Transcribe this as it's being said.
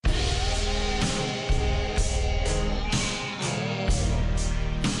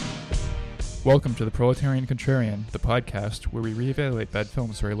Welcome to the Proletarian Contrarian, the podcast where we reevaluate bad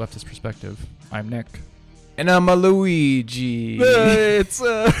films through a leftist perspective. I'm Nick. And I'm a Luigi. It's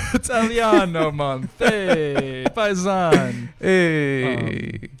Italiano month. Hey, paisan.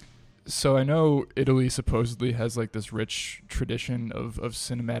 Hey. So I know Italy supposedly has like this rich tradition of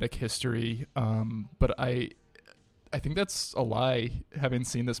cinematic history, but I think that's a lie, having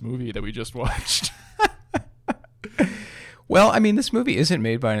seen this movie that we just watched. Well, I mean, this movie isn't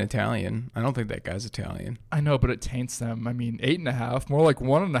made by an Italian. I don't think that guy's Italian. I know, but it taints them. I mean, 8.5, more like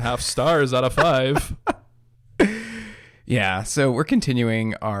 1.5 stars out of 5. Yeah, so we're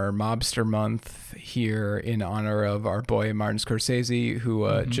continuing our Mobster Month here in honor of our boy Martin Scorsese,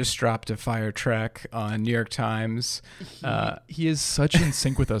 who just dropped a fire track on New York Times. He is such in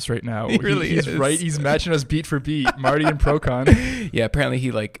sync with us right now. He's is. Right. He's matching us beat for beat, Marty and Procon. Yeah, apparently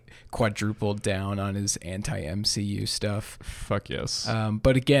he quadrupled down on his anti-MCU stuff. Fuck yes.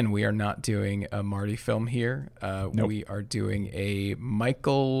 But again, we are not doing a Marty film here. Nope. We are doing a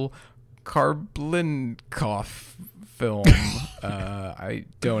Michael Karblinkoff film. I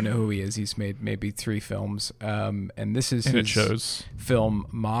don't know who he is. He's made maybe 3 films. And this is his film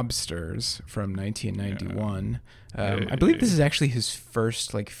Mobsters from 1991. Yeah. I believe this is actually his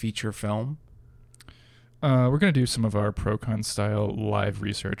first feature film. We're going to do some of our Procon style live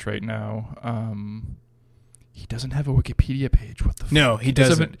research right now. He doesn't have a Wikipedia page. What the fuck? No, he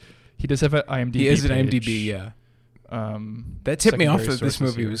doesn't. He does have an IMDb He is an page. IMDb, yeah. That tipped me off that this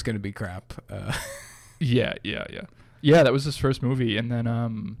movie was going to be crap. Yeah, that was his first movie. And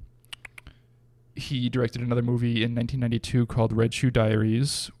then he directed another movie in 1992 called Red Shoe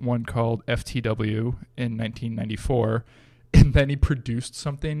Diaries, one called FTW in 1994. And then he produced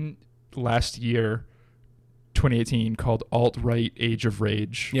something last year, 2018, called Alt-Right Age of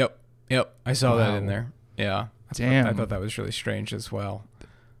Rage. Yep. I saw that in there. Yeah. Damn. I thought that was really strange as well.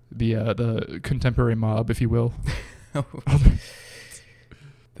 The contemporary mob, if you will.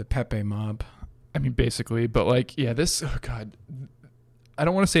 The Pepe mob. I mean, basically, but this. Oh God, I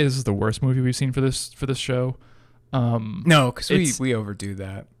don't want to say this is the worst movie we've seen for this show. No, because we overdo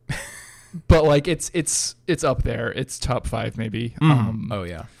that. But it's up there. It's top 5 maybe. Oh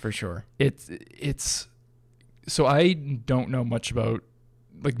yeah, for sure. It's. So I don't know much about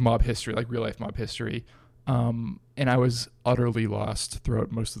mob history, real life mob history, and I was utterly lost throughout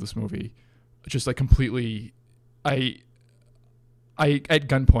most of this movie, just completely. I at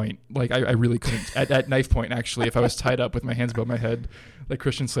gunpoint, I really couldn't at knife point actually. If I was tied up with my hands above my head, like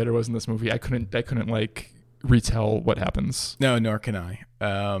Christian Slater was in this movie, I couldn't retell what happens. No, nor can I.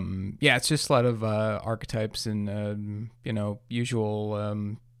 Yeah, it's just a lot of archetypes and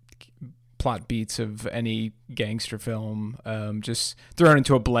usual plot beats of any gangster film, just thrown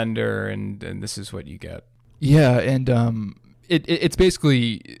into a blender, and this is what you get. Yeah, and it's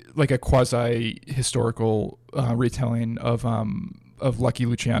basically like a quasi historical retelling of Lucky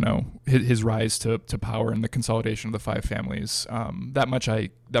Luciano, his rise to power and the consolidation of the 5 families. That much I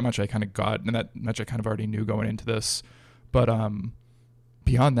kind of got, and that much I kind of already knew going into this. But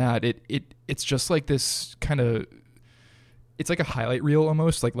beyond that, it's just like this kind of. It's like a highlight reel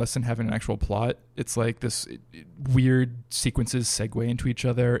almost, less than having an actual plot. It's like this weird sequences segue into each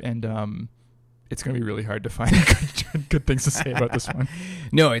other, and it's going to be really hard to find good things to say about this one.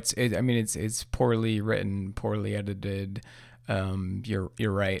 No, it's poorly written, poorly edited. You're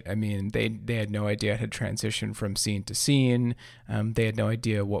right. I mean, they had no idea how to transition from scene to scene. They had no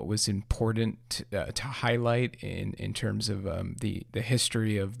idea what was important to highlight in terms of the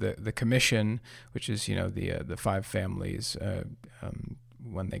history of the commission, which is the 5 families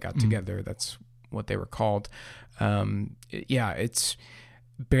when they got together. That's what they were called. It's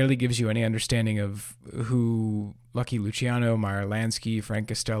barely gives you any understanding of who Lucky Luciano, Meyer Lansky, Frank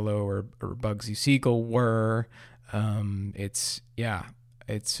Costello, or Bugsy Siegel were. It's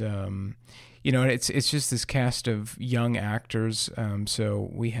just this cast of young actors. So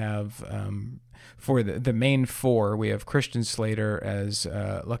we have for the main 4, we have Christian Slater as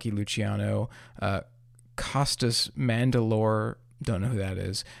Lucky Luciano, Costas Mandylor, don't know who that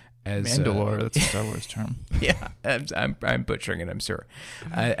is. As Mandalore, that's a Star Wars term. Yeah, I'm butchering it, I'm sure.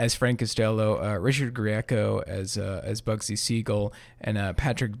 As Frank Costello, Richard Grieco as Bugsy Siegel, and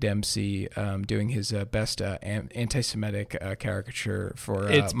Patrick Dempsey doing his best anti-Semitic caricature for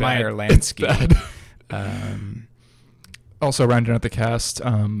Meyer Lansky. Also rounding out the cast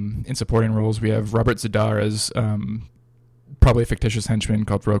in supporting roles, we have Robert Z'Dar as probably a fictitious henchman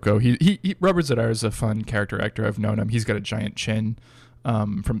called Rocco. He Robert Z'Dar is a fun character actor. I've known him. He's got a giant chin.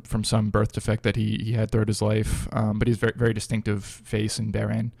 From some birth defect that he had throughout his life, but he's very, very distinctive face and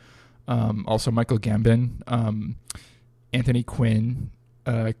bearing. Also Michael Gambon, Anthony Quinn,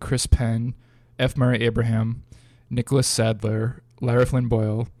 Chris Penn, F. Murray Abraham, Nicholas Sadler, Lara Flynn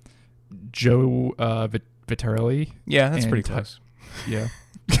Boyle, Joe Viterelli. Yeah, that's and pretty close. Yeah.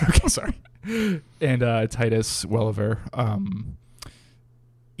 Okay, sorry. And Titus Welliver.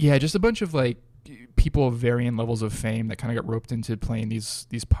 Yeah, just a bunch of like people of varying levels of fame that kind of got roped into playing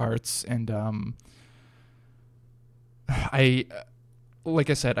these parts. And like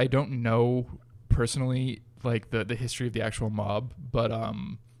I said, I don't know personally like the history of the actual mob, but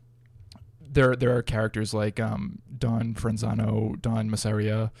there are characters like Don Frenzano, Don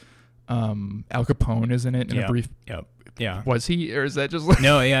Masseria, Al Capone is in it in a brief. Yep. Yeah. Was he, or is that just like...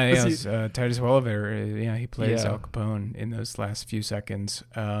 No, yeah. Titus Welliver, he plays Yeah. Al Capone in those last few seconds.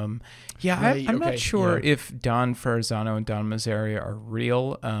 I'm Right, not okay, sure yeah. if Don Farzano and Don Mazzaria are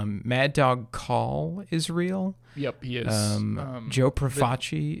real. Mad Dog Call is real. Yep, he is. Joe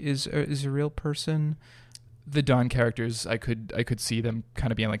Profaci is a real person. The Don characters, I could see them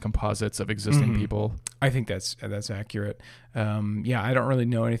kind of being like composites of existing Mhm. people. I think that's accurate. I don't really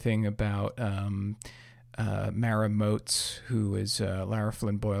know anything about Mara Motes, who is Lara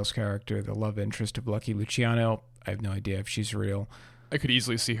Flynn Boyle's character, the love interest of Lucky Luciano. I have no idea if she's real. I could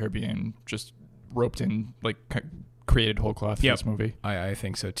easily see her being just roped in, like created whole cloth for this movie. I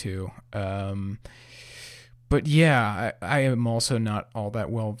think so too. But yeah, I am also not all that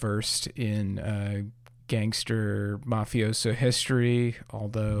well versed in gangster mafioso history,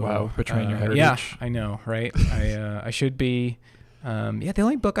 although Wow, betraying your heritage. Yeah, I know, right? I should be. The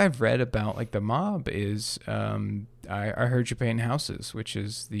only book I've read about like the mob is I Heard You Paint Houses, which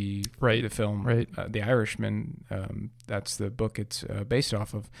is the film, right. The Irishman. That's the book it's based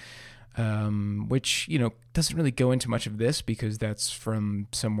off of, which doesn't really go into much of this because that's from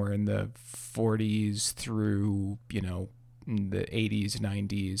somewhere in the 40s through the 80s,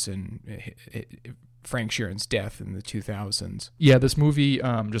 90s, and Frank Sheeran's death in the 2000s. Yeah, this movie,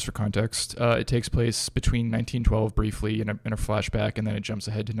 just for context, it takes place between 1912 briefly in a flashback, and then it jumps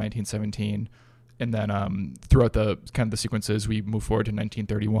ahead to 1917. And then throughout the kind of the sequences, we move forward to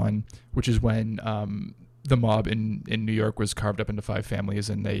 1931, which is when the mob in New York was carved up into 5 families,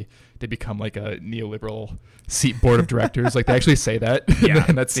 and they become like a neoliberal board of directors. Like they actually say that. Yeah,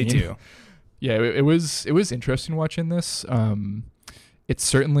 in that scene. they do. Yeah, it was interesting watching this. It's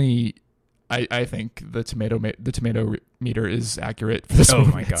certainly. I think the tomato meter is accurate for this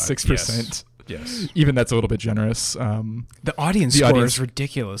movie. My God, 6%. Yes. Even that's a little bit generous. The audience score is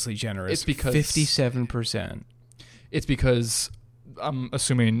ridiculously generous. It's because 57%. It's because I'm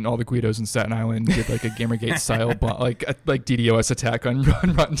assuming all the Guidos in Staten Island did like a Gamergate style like DDoS attack on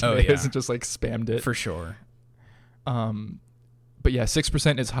Rotten Tomatoes and just like spammed it for sure. But yeah,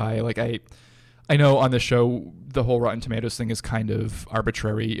 6% is high. Like I know on the show, the whole Rotten Tomatoes thing is kind of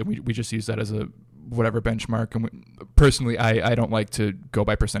arbitrary, and we just use that as a whatever benchmark. And personally, I don't like to go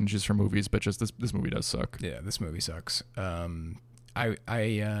by percentages for movies, but just this movie does suck. Yeah, this movie sucks. I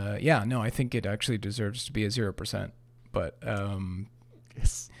think it actually deserves to be a 0%. But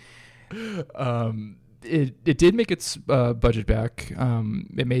yes. It did make its budget back.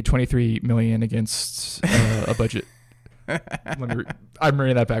 It made $23 million against a budget. I'm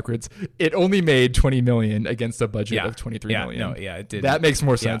reading that backwards. It only made $20 million against a budget of $23 million. No, yeah, it did. That makes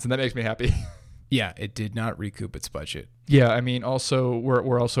more sense, and that makes me happy. Yeah, it did not recoup its budget. Yeah, I mean, also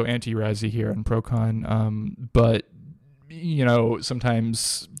we're also anti-Razzie here in Procon, but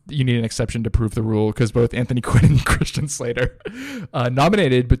sometimes you need an exception to prove the rule, because both Anthony Quinn and Christian Slater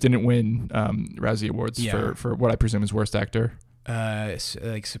nominated but didn't win Razzie Awards for what I presume is worst actor.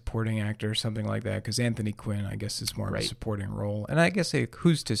 Like supporting actor or something like that, because Anthony Quinn, I guess, is more of a supporting role, and I guess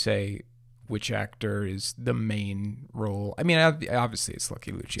who's to say which actor is the main role? I mean, obviously it's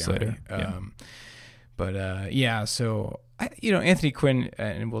Lucky Luciano, so Anthony Quinn,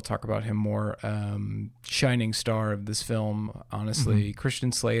 and we'll talk about him more, shining star of this film, honestly. Mm-hmm.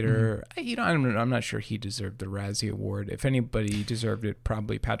 Christian Slater, I'm not sure he deserved the Razzie Award. If anybody deserved it,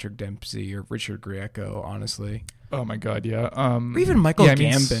 probably Patrick Dempsey or Richard Grieco, honestly. Oh my God, yeah. Or even Michael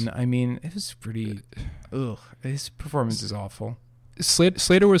Gambon. I mean, it was pretty. His performance is awful.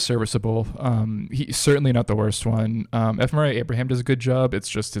 Slater was serviceable. He's certainly not the worst one. F. Murray Abraham does a good job. It's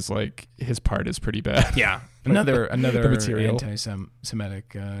just his part is pretty bad. Yeah, another material.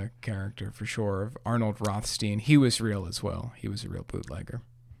 anti-Semitic character for sure. Arnold Rothstein. He was real as well. He was a real bootlegger.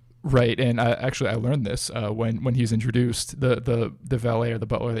 Right, and I learned this when he's introduced. The valet or the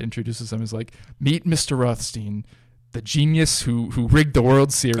butler that introduces him is like, "Meet Mr. Rothstein, the genius who rigged the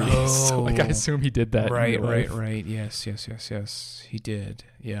World Series." Oh, so, I assume he did that. Right. Yes. He did.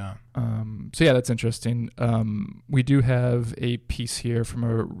 Yeah. So yeah, that's interesting. We do have a piece here from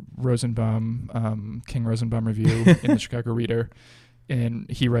a Rosenbaum, King Rosenbaum review in the Chicago Reader, and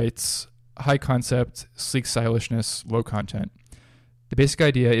he writes, high concept, sleek stylishness, low content. The basic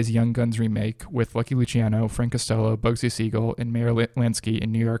idea is Young Guns remake with Lucky Luciano, Frank Costello, Bugsy Siegel, and Meyer Lansky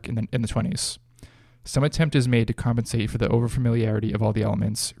in New York in the 20s. Some attempt is made to compensate for the overfamiliarity of all the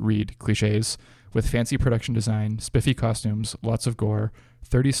elements, read cliches, with fancy production design, spiffy costumes, lots of gore,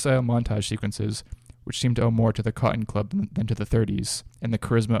 30s style montage sequences, which seem to owe more to the Cotton Club than to the 30s, and the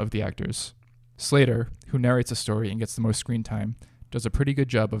charisma of the actors. Slater, who narrates the story and gets the most screen time, does a pretty good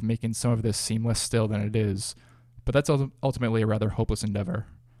job of making some of this seem less still than it is, but that's ultimately a rather hopeless endeavor.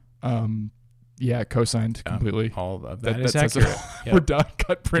 Yeah, co-signed completely. All of that is accurate. Yep. We're done.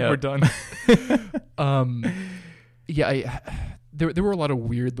 Cut print. Yep. We're done. There were a lot of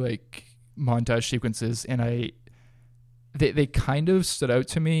weird like montage sequences, and they kind of stood out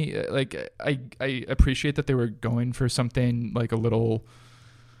to me. Like I appreciate that they were going for something like a little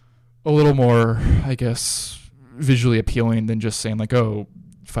more, I guess, visually appealing than just saying like, oh,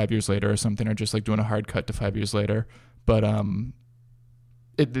 5 years later or something, or just like doing a hard cut to 5 years later. But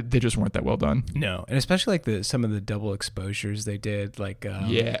they just weren't that well done. No, and especially like some of the double exposures they did. Like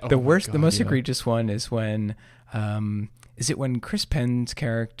the most egregious one is when when Chris Penn's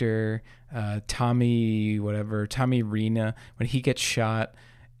character Tommy Rena, when he gets shot.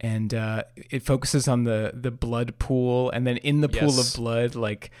 And it focuses on the blood pool, and then in the pool of blood,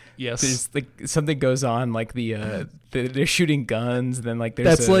 like there's like something goes on, like they're shooting guns, and then like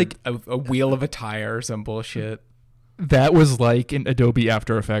there's a wheel of a tire or some bullshit. That was like an Adobe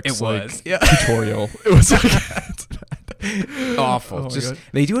After Effects tutorial. It was like awful. Just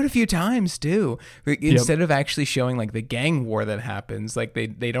they do it a few times too. Instead of actually showing like the gang war that happens, like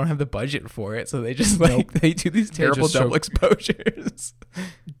they don't have the budget for it, so they just they do these terrible double exposures.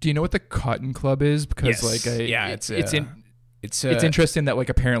 Do you know what the Cotton Club is? Because it's interesting that like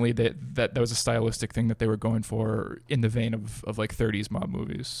apparently that was a stylistic thing that they were going for in the vein of like 30s mob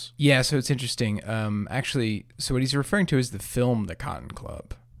movies. Yeah, so it's interesting. Actually, so what he's referring to is the film The Cotton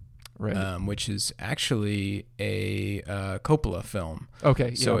Club. Right. Which is actually a Coppola film.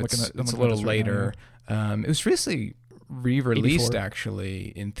 Okay, so it's a little later. It was recently re-released 84.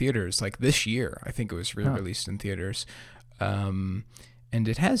 Actually in theaters, like this year. I think it was re-released in theaters, and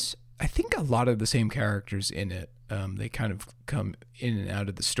it has, I think, a lot of the same characters in it. They kind of come in and out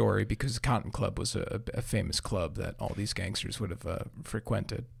of the story because the Cotton Club was a famous club that all these gangsters would have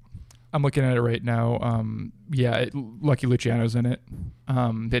frequented. I'm looking at it right now. Lucky Luciano's in it.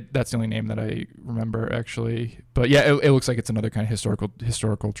 That's the only name that I remember, actually. But yeah, it looks like it's another kind of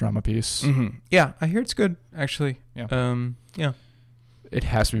historical drama piece. Mm-hmm. Yeah, I hear it's good, actually. Yeah. It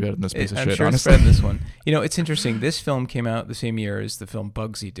has to be better than this piece of shit, I'm sure honestly. It's better than this one. You know, it's interesting. This film came out the same year as the film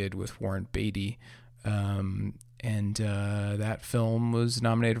Bugsy did with Warren Beatty. And that film was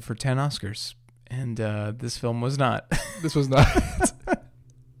nominated for 10 Oscars. And this film was not. This was not.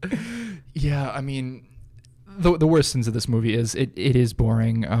 Yeah, I mean, the worst things of this movie is it is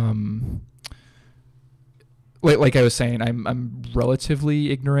boring. Like I was saying, I'm relatively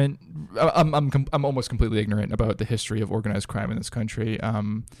ignorant. I'm almost completely ignorant about the history of organized crime in this country.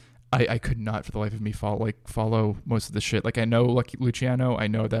 I could not for the life of me follow most of the shit. Like I know Lucky Luciano. I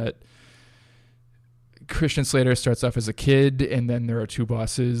know that Christian Slater starts off as a kid, and then there are two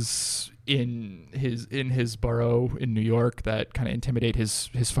bosses in his borough in New York that kind of intimidate his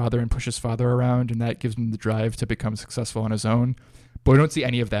father and push his father around, and that gives him the drive to become successful on his own. But we don't see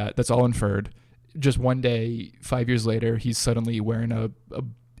any of that. That's all inferred. Just one day, 5 years later, he's suddenly wearing a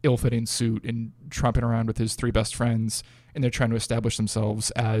ill-fitting suit and tromping around with his three best friends, and they're trying to establish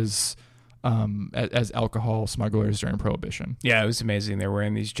themselves as alcohol smugglers during Prohibition. Yeah, it was amazing. They're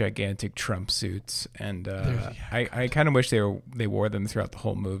wearing these gigantic Trump suits, and I kind of wish they wore them throughout the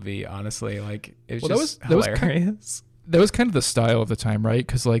whole movie. Honestly, like it was hilarious. That was kind of the style of the time, right?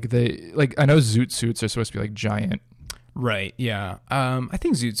 Because like I know zoot suits are supposed to be like giant. Right. Yeah. I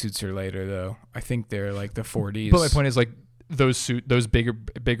think zoot suits are later though. I think they're like the 40s. But my point is like those bigger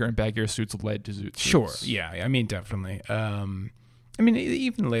and baggier suits led to zoot suits. Sure. Yeah. I mean, definitely. I mean,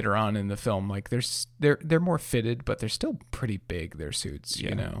 even later on in the film, like they're more fitted, but they're still pretty big. Their suits,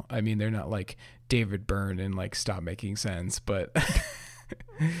 you know. I mean, they're not like David Byrne and like Stop Making Sense, but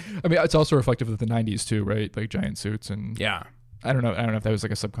I mean, it's also reflective of the '90s too, right? Like giant suits and yeah. I don't know if that was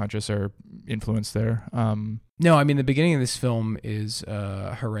like a subconscious or influence there. No, I mean the beginning of this film is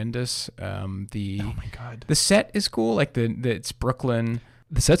horrendous. Oh my god, the set is cool. Like it's Brooklyn.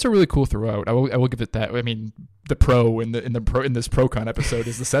 The sets are really cool throughout. I will give it that. I mean, the pro in this ProCon episode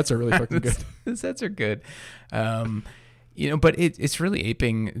is the sets are really fucking good. The sets are good. But it's really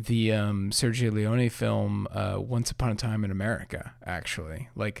aping the Sergio Leone film Once Upon a Time in America, actually.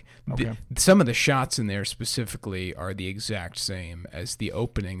 Like, Okay. some of the shots in there specifically are the exact same as the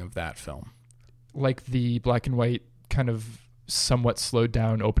opening of that film. Like the black and white kind of somewhat slowed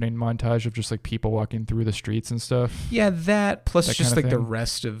down opening montage of just like people walking through the streets and stuff. Yeah, that plus That just kind of like the thing.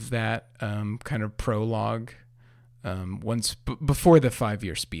 rest of that kind of prologue before the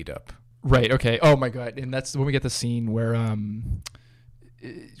 5-year speed up. Right. Okay. Oh my God. And that's when we get the scene where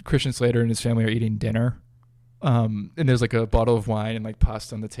Christian Slater and his family are eating dinner. And there's like a bottle of wine and like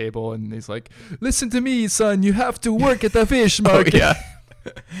pasta on the table, and he's like, "Listen to me, son. You have to work at the fish market." Yeah.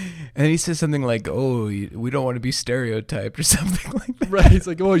 And he says something like, "Oh, we don't want to be stereotyped," or something like that. Right. It's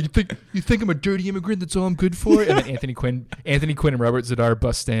like, "Oh, you think I'm a dirty immigrant? That's all I'm good for." And then Anthony Quinn and Robert Zadar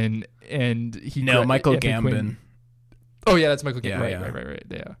bust in, and Michael Anthony Gambon. Quinn- Oh yeah, that's Michael Gambon. Yeah, Right.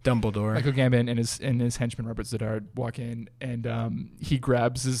 Yeah. Dumbledore. Michael Gambon and his henchman Robert Zadar walk in, and he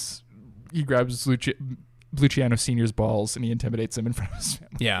grabs Luciano Senior's balls, and he intimidates him in front of his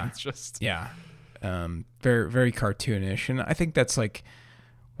family. Yeah. It's just Very, very cartoonish. And I think that's like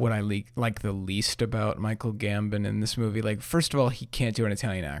what I like the least about Michael Gambon in this movie. Like, first of all, he can't do an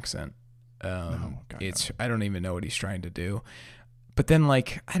Italian accent. God, I don't even know what he's trying to do. But then,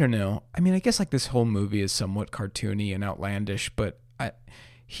 like, I don't know. I mean, I guess like this whole movie is somewhat cartoony and outlandish, but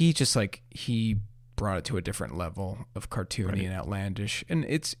he brought it to a different level of cartoony and outlandish. And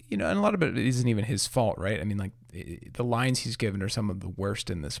it's, and a lot of it isn't even his fault, right? I mean, like, the lines he's given are some of the worst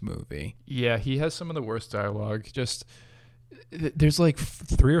in this movie. Yeah, he has some of the worst dialogue. Just there's like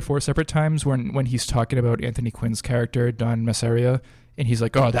 3 or 4 separate times when he's talking about Anthony Quinn's character Don Masseria, and he's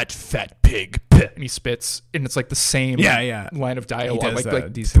like, "Oh, that fat pig," and he spits, and it's like the same line of dialogue,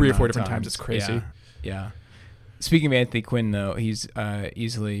 like 3 or 4 different times. It's crazy. Yeah. Speaking of Anthony Quinn, though, he's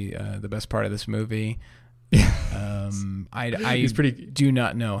easily the best part of this movie. He's pretty. Do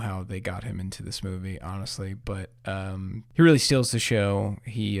not know how they got him into this movie, honestly, but he really steals the show.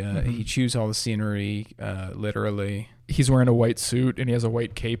 He chews all the scenery, literally. He's wearing a white suit and he has a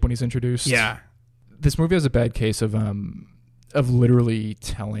white cape when he's introduced. Yeah, this movie has a bad case of literally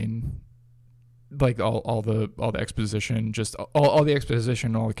telling, like all the exposition, just all the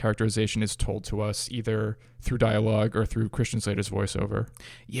exposition, all the characterization is told to us either through dialogue or through Christian Slater's voiceover.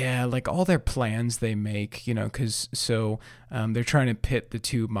 Yeah, like all their plans they make, because they're trying to pit the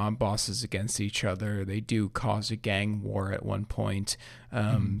 2 mob bosses against each other. They do cause a gang war at one point,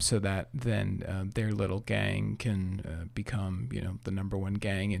 so that then their little gang can become, the number 1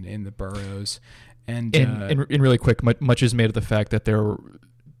 gang in the boroughs. And really quick, much is made of the fact that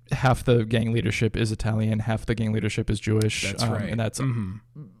half the gang leadership is Italian, half the gang leadership is Jewish. That's right. And that's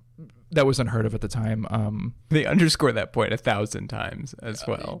that was unheard of at the time. They underscore that point 1,000 times as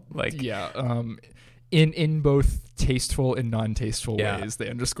well. In both tasteful and non-tasteful ways, they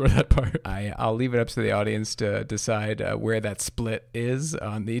underscore that part. I'll leave it up to the audience to decide where that split is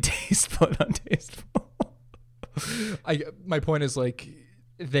on the tasteful and untasteful. My point is, like,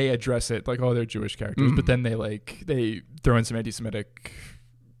 they address it like, oh, they're Jewish characters, but then they throw in some anti-Semitic,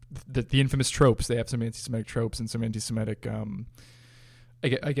 the infamous tropes. They have some anti-Semitic tropes and some anti-Semitic,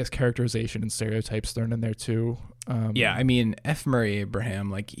 I guess, characterization and stereotypes thrown in there too. I mean, F. Murray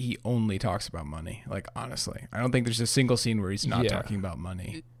Abraham, like, he only talks about money. Like, honestly, I don't think there's a single scene where he's not talking about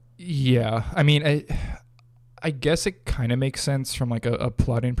money. Yeah, I mean, I guess it kind of makes sense from like a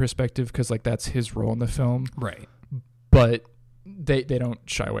plotting perspective, because like that's his role in the film, right? But they don't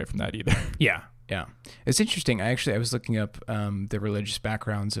shy away from that either. Yeah. It's interesting. I was looking up the religious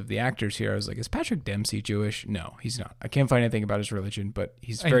backgrounds of the actors here. I was like, is Patrick Dempsey Jewish? No, he's not. I can't find anything about his religion, but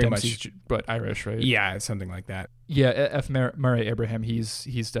he's very much but Irish, right? Yeah, something like that. Yeah, F. Murray Abraham, he's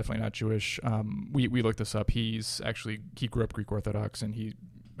definitely not Jewish. We looked this up. He grew up Greek Orthodox, and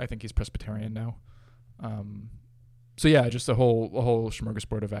I think he's Presbyterian now. So yeah, just a whole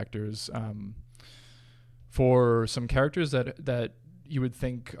smorgasbord of actors. For some characters that you would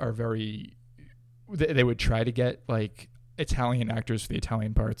think are very, they would try to get like Italian actors for the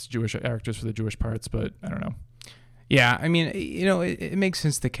Italian parts, Jewish actors for the Jewish parts, but I don't know. Yeah, I mean, it makes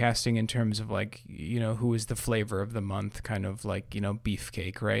sense, the casting, in terms of like, who is the flavor of the month, kind of like,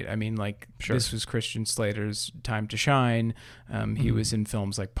 beefcake, right? I mean, like, sure. This was Christian Slater's time to shine. He was in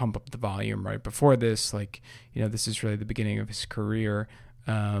films like Pump Up the Volume right before this. Like, this is really the beginning of his career.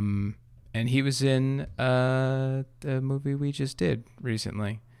 And he was in the movie we just did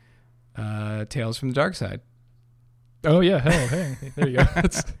recently, Tales from the Dark Side. Oh yeah, hey, there you go.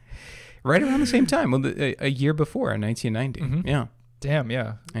 That's right around the same time, a year before, in 1990. Mm-hmm. Yeah. Damn.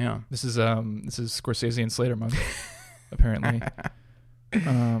 Yeah. This is Scorsese and Slater month, apparently.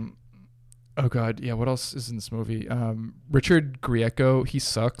 Oh God, yeah. What else is in this movie? Richard Grieco, he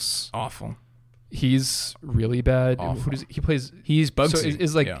sucks. Awful. He's really bad. Awful. Who does he plays? He's Bugsy. So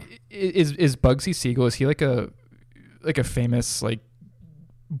is like Yeah. is Bugsy Siegel? Is he like a famous like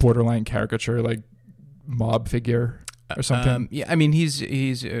borderline caricature like mob figure or something? Yeah, I mean he's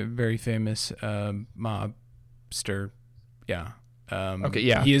a very famous mobster. Yeah. Okay,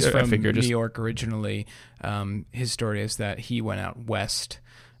 yeah. He is I from figured New just- York originally. His story is that he went out west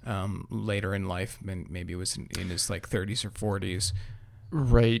later in life, and maybe it was in his like 30s or 40s.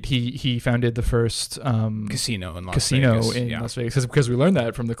 Right. He founded the first Casino in Las casino Vegas. in Yeah. Las Vegas because we learned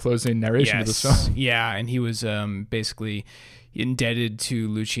that from the closing narration of this film. Yeah, and he was basically indebted to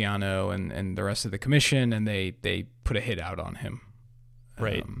Luciano and the rest of the commission, and they put a hit out on him.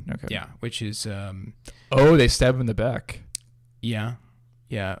 Right. Okay. Yeah, which is Oh, they stab him in the back. yeah.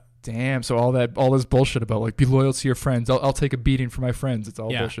 Damn. So all this bullshit about like be loyal to your friends. I'll take a beating for my friends. It's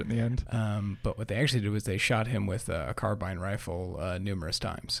all Yeah. bullshit in the end. But what they actually did was they shot him with a carbine rifle numerous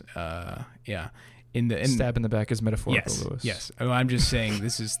times. Yeah. Stab in the back is metaphorical, Yes, Lewis. yes. Oh, I'm just saying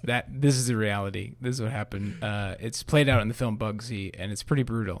this is the reality. This is what happened. It's played out in the film Bugsy, and it's pretty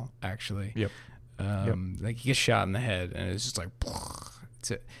brutal, actually. Yep. Like he gets shot in the head, and it's just like it's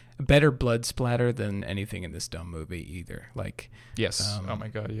a better blood splatter than anything in this dumb movie either. Like Yes. Oh my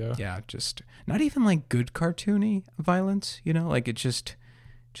God. Yeah. yeah, just not even like good cartoony violence. Like it's just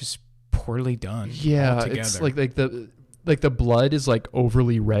poorly done. Yeah. altogether. It's like the blood is like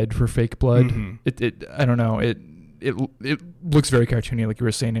overly red for fake blood. Mhm. It I don't know. It looks very cartoony, like you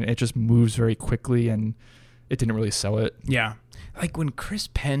were saying, and it just moves very quickly, and it didn't really sell it. Yeah. Like when Chris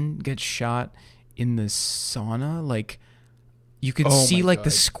Penn gets shot in the sauna, like you could Oh see my like the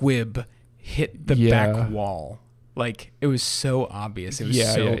God. squib hit the Yeah. back wall. Like it was so obvious. It was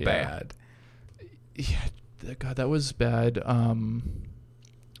Yeah, so yeah, yeah. bad. Yeah, God, that was bad.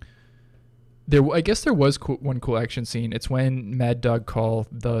 I guess there was one cool action scene. It's when Mad Dog Call,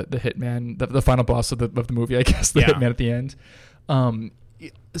 the hitman, the final boss of the movie, I guess, the Yeah. hitman at the end.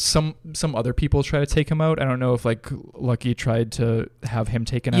 Some other people try to take him out. I don't know if like Lucky tried to have him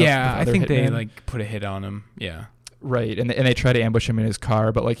taken out. Yeah, with I other think they hitmen. like put a hit on him. Yeah. Right, and they try to ambush him in his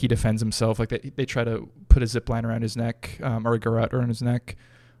car, but like he defends himself. Like they try to put a zip line around his neck, or a garrote around his neck,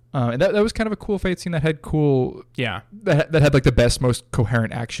 and that was kind of a cool fight scene that had Yeah. that had like the best, most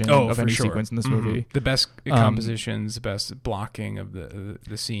coherent action of for any sure. sequence in this Mhm. movie. The best compositions, the best blocking of the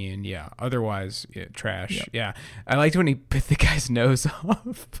scene. Yeah. Otherwise, trash. Yep. Yeah. I liked when he bit the guy's nose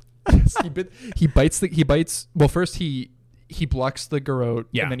off. he bites. Well, first he blocks the garrote,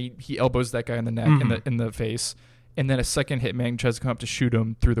 Yeah. and then he elbows that guy in the neck Mhm. in the face. And then a second hitman tries to come up to shoot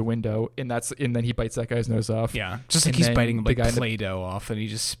him through the window, and then he bites that guy's nose off. Yeah. Just like And he's then biting the like guy in the- Play-Doh off, and he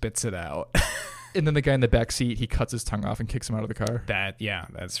just spits it out. And then the guy in the back seat, he cuts his tongue off and kicks him out of the car.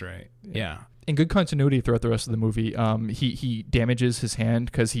 That's right. Yeah. In good continuity throughout the rest of the movie, he damages his hand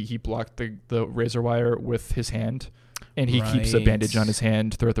because he blocked the razor wire with his hand, and he keeps a Right. bandage on his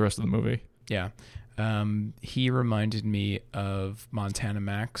hand throughout the rest of the movie. Yeah. He reminded me of Montana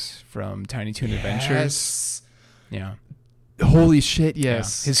Max from Tiny Toon Adventures. Yeah. Holy shit!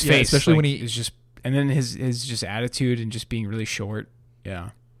 Yes, Yeah. His Yeah, face, especially when like, he is just, and then his just attitude and just being really short.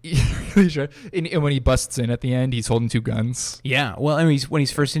 Yeah. really sure. And when he busts in at the end, he's holding two guns. Yeah. Well, I mean, when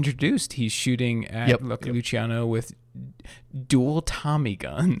he's first introduced, he's shooting at Yep. Luciano with dual Tommy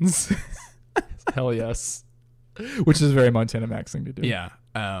guns. Hell yes, which is a very Montana Max thing to do. Yeah.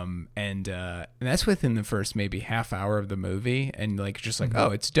 And that's within the first maybe half hour of the movie, and like just like, Mhm.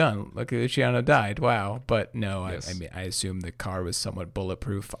 oh, it's done. Like Luciano died. Wow. But no, Yes. I mean, I assume the car was somewhat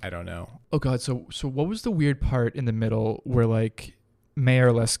bulletproof. I don't know. Oh God. So what was the weird part in the middle where like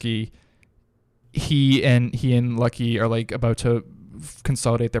Mayor Lesky, he and Lucky are like about to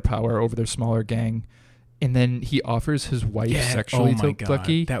consolidate their power over their smaller gang, and then he offers his wife sexually oh my to God.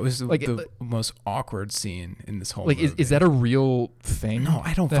 Lucky. That was Like, the most awkward scene in this whole Like, movie. is that a real thing? No,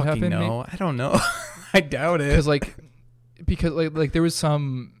 I don't that fucking happened? know. I don't know. I doubt it. Because there was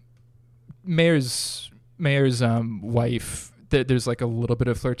some mayor's wife. There's like a little bit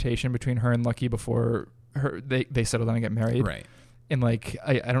of flirtation between her and Lucky before they settle down and get married. Right. And like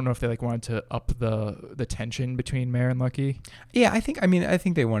I don't know if they like wanted to up the tension between Mayor and Lucky. Yeah, I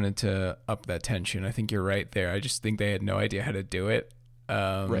think they wanted to up that tension. I think you're right there. I just think they had no idea how to do it.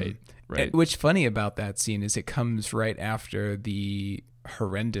 Right. What's funny about that scene is it comes right after the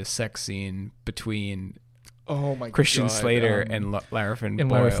horrendous sex scene between Oh my Christian God. Slater and Lara Flynn and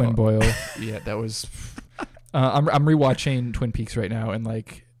Boyle. Lara Flynn Boyle. Yeah, that was. I'm rewatching Twin Peaks right now, and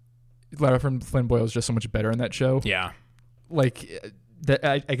like Lara Flynn Boyle is just so much better in that show. Yeah. Like that,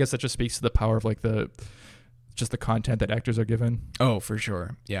 I guess that just speaks to the power of like the just the content that actors are given. Oh, for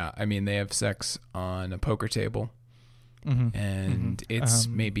sure. Yeah. I mean, they have sex on a poker table, and it's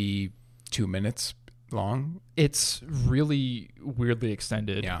maybe 2 minutes long. It's really weirdly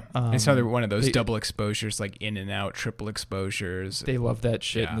extended. Yeah. It's another one of those double exposures, like in and out, triple exposures. They love that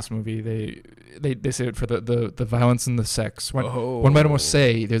shit in this movie. They say it for the violence and the sex. One might almost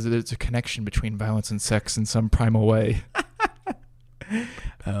say there's a connection between violence and sex in some primal way.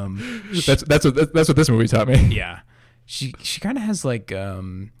 That's what this movie taught me. Yeah. She kind of has like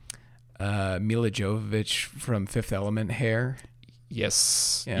Mila Jovovich from Fifth Element hair.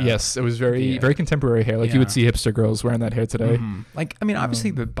 Yes. Yeah. Yes. It was very contemporary hair. Like you would see hipster girls wearing that hair today. Like, I mean,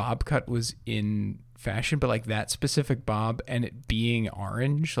 obviously the bob cut was in fashion, but like that specific bob and it being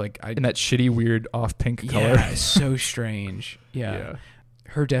orange, like in that shitty, weird off pink color. Yeah, so strange. Yeah.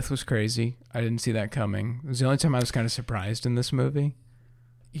 Her death was crazy. I didn't see that coming. It was the only time I was kind of surprised in this movie.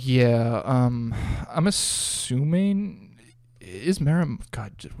 Yeah. I'm assuming. Is Mara?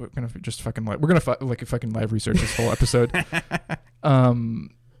 God, we're gonna fucking live research this whole episode.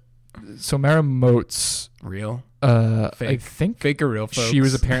 So Mara Moats, real? Fake. I think fake or real, folks? She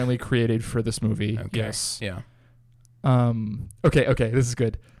was apparently created for this movie. Okay. Yes. Yeah. Okay. This is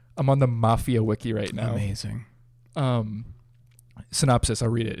good. I'm on the Mafia wiki right now. Amazing. Synopsis. I'll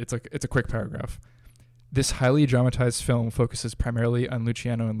read it. It's a quick paragraph. This highly dramatized film focuses primarily on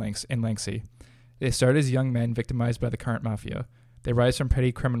Luciano and Lanxi. They start as young men victimized by the current mafia. They rise from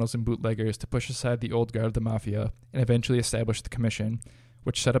petty criminals and bootleggers to push aside the old guard of the mafia and eventually establish the Commission,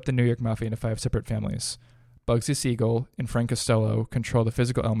 which set up the New York Mafia into 5 separate families. Bugsy Siegel and Frank Costello control the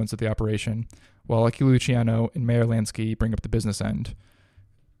physical elements of the operation, while Lucky Luciano and Mayor Lansky bring up the business end.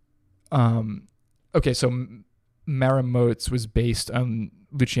 Okay, so Mara Moats was based on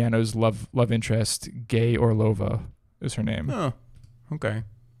Luciano's love interest, Gay Orlova is her name. Oh, okay.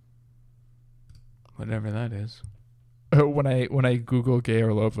 Whatever that is. When I Google Gay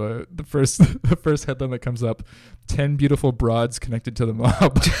Orlova, the first headline that comes up: 10 beautiful broads connected to the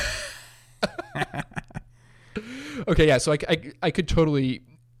mob. Okay, yeah. So I could totally,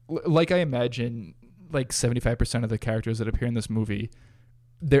 like, I imagine like 75% of the characters that appear in this movie,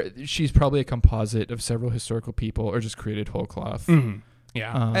 she's probably a composite of several historical people or just created whole cloth. Mm-hmm.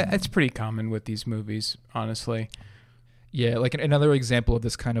 Yeah, it's pretty common with these movies, honestly. Yeah, like another example of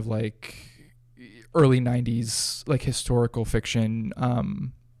this kind of like early 90s like historical fiction,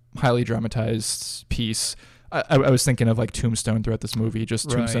 highly dramatized piece. I was thinking of like Tombstone throughout this movie. Just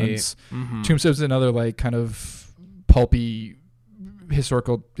Tombstone's Tombstone's another like kind of pulpy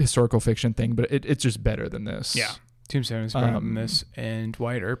historical fiction thing, but it's just better than this. Yeah, Tombstone is better than this, and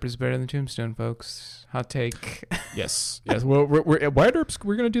Wyatt Earp is better than Tombstone, folks. Hot take. Yes. Well, we're Wyatt Earp's.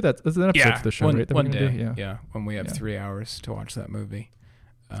 We're gonna do that. That's an episode for the show, right? One day. Yeah, when we have 3 hours to watch that movie.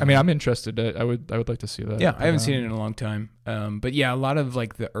 I mean, I'm interested. I would like to see that. Yeah, I haven't seen it in a long time. But yeah, a lot of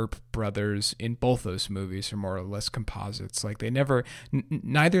like the Earp brothers in both those movies are more or less composites. Like they never,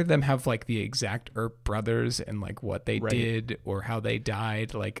 neither of them have like the exact Earp brothers and like what they did or how they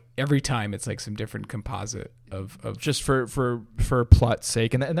died. Like every time it's like some different composite of just for plot's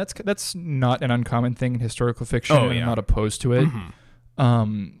sake, and that's not an uncommon thing in historical fiction. Oh, yeah. I'm not opposed to it.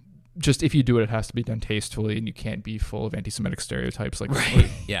 Just if you do it, it has to be done tastefully, and you can't be full of anti-Semitic stereotypes. Like,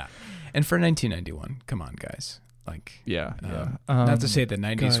 yeah. And for 1991, come on, guys. Like, yeah. Not to say the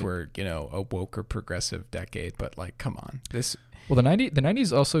 90s were, a woke or progressive decade, but like, come on. Well, the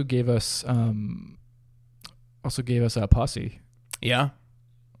 90s also gave us a Posse. Yeah.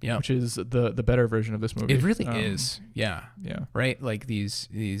 Yeah. Which is the better version of this movie. It really is. Yeah. Yeah. Right. Like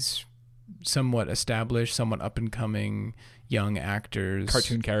these somewhat established, somewhat up and coming young actors,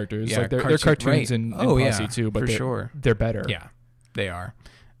 cartoon characters. Yeah, like they're cartoons in Posse too, but they're better. Yeah, they are.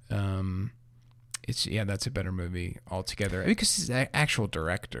 That's a better movie altogether because he's an actual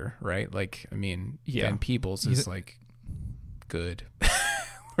director, right? Like, I mean, Ben Peebles is like good.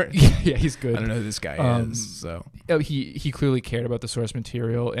 Yeah, he's good. I don't know who this guy is. So he clearly cared about the source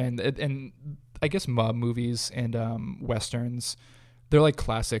material, and I guess mob movies and westerns. They're like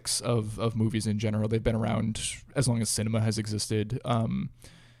classics of movies in general. They've been around as long as cinema has existed. And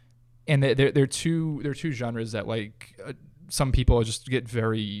they're two genres that like some people just get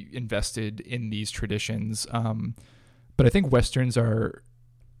very invested in these traditions. But I think westerns are.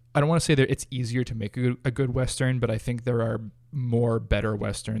 I don't want to say that it's easier to make a good western, but I think there are more better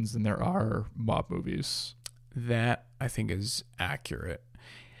westerns than there are mob movies. That I think is accurate.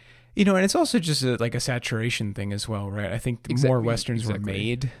 And it's also just like a saturation thing as well, right? I think more westerns were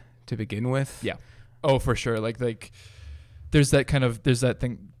made to begin with. Yeah. Oh, for sure. Like there's that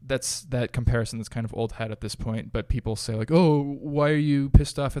thing that comparison that's kind of old hat at this point. But people say like, oh, why are you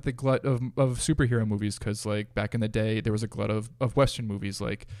pissed off at the glut of superhero movies? Because like back in the day there was a glut of Western movies.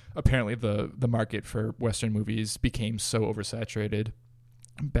 Like apparently the market for Western movies became so oversaturated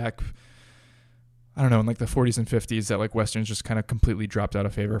back, I don't know, in like the 40s and 50s, that like Westerns just kind of completely dropped out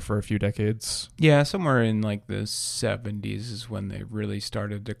of favor for a few decades. Yeah, somewhere in like the 70s is when they really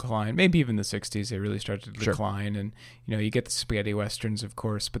started to decline. Maybe even the 60s they really started to decline. And, you know, you get the spaghetti Westerns, of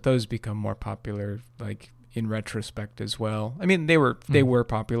course, but those become more popular, like in retrospect as well. I mean, they were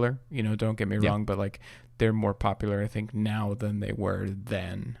popular, you know, don't get me wrong, but like they're more popular, I think, now than they were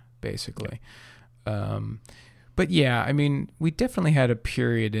then, basically. But yeah, I mean, we definitely had a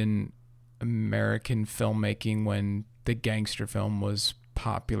period in American filmmaking when the gangster film was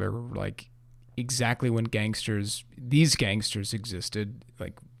popular, like exactly when these gangsters existed.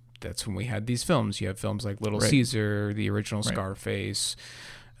 Like that's when we had these films. You have films like Little Caesar, the original Scarface.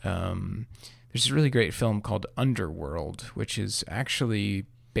 There's a really great film called Underworld, which is actually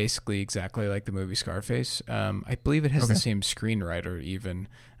basically exactly like the movie Scarface. I believe it has the same screenwriter even,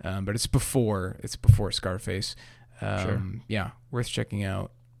 but it's before Scarface. Yeah, worth checking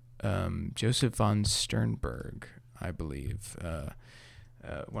out. Joseph von Sternberg, I believe,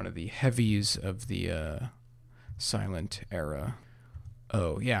 one of the heavies of the silent era.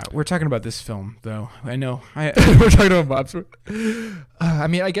 Oh yeah, we're talking about this film though. I know. We're talking about mobs. I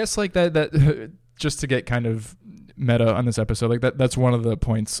mean, I guess like that just to get kind of meta on this episode, like that's one of the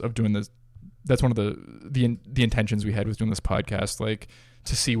points of doing this. That's one of the intentions we had with doing this podcast, like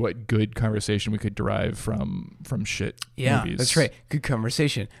to see what good conversation we could derive from shit movies. That's right. Good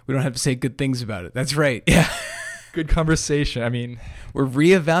conversation. We don't have to say good things about it. That's right. Yeah. Good conversation. I mean, we're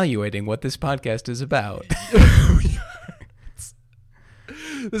reevaluating what this podcast is about.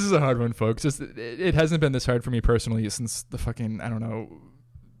 This is a hard one, folks. It hasn't been this hard for me personally since the fucking, I don't know,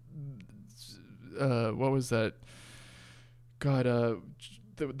 what was that? God,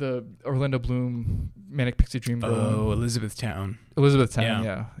 the Orlando Bloom Manic Pixie Dream Girl. Oh, Elizabethtown,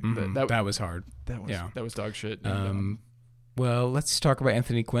 yeah. Mm-hmm. That was hard. That was dog shit. Well, let's talk about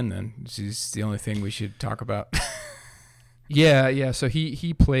Anthony Quinn then. This is the only thing we should talk about. Yeah. So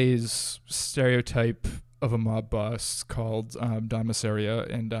he plays stereotype of a mob boss called Don Masseria,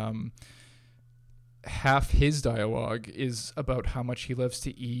 and half his dialogue is about how much he loves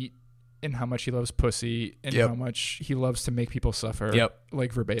to eat and how much he loves pussy and how much he loves to make people suffer.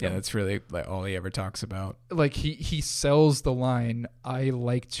 Like verbatim. Yeah, that's really like all he ever talks about. Like he sells the line, I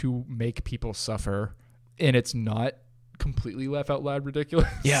like to make people suffer, and it's not completely laugh out loud ridiculous.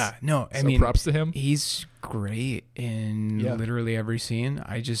 Yeah, no, I so mean, props to him. He's great in literally every scene.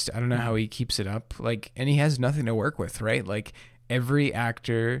 I don't know how he keeps it up. Like, and he has nothing to work with, right? Like every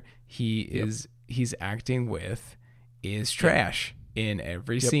actor he's acting with is trash in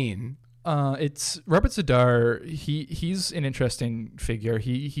every scene. It's Robert Zadar. He's an interesting figure.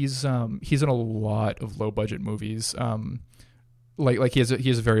 He's in a lot of low budget movies. Like he has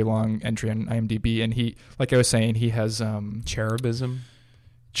a very long entry on IMDb, and he, like I was saying, he has cherubism,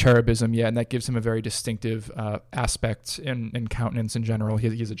 yeah, and that gives him a very distinctive aspect and countenance in general.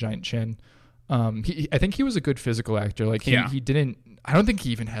 He has a giant chin. I think he was a good physical actor. Like he didn't. I don't think he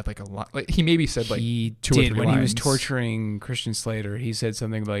even had like a lot. Like he maybe said like he 2 or 3 did when lines. He was torturing Christian Slater. He said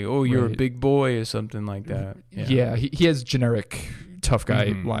something like, "Oh, you're a big boy" or something like that. Yeah, he has generic tough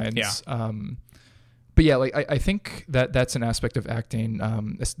guy lines. Yeah. But yeah, like I think that's an aspect of acting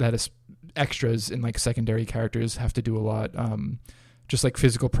that is extras and like secondary characters have to do a lot. Just like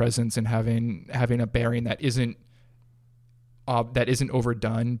physical presence and having a bearing that isn't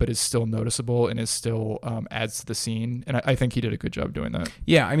overdone, but is still noticeable and is still adds to the scene. And I think he did a good job doing that.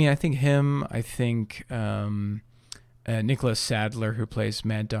 Yeah, I mean, I think Nicholas Sadler, who plays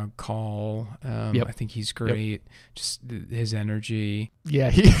Mad Dog Call, I think he's great. Just his energy. Yeah,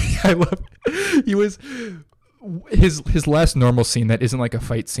 he was his last normal scene that isn't like a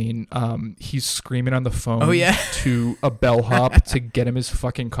fight scene. He's screaming on the phone to a bellhop to get him his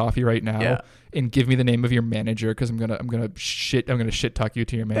fucking coffee right now and give me the name of your manager because I'm gonna shit talk you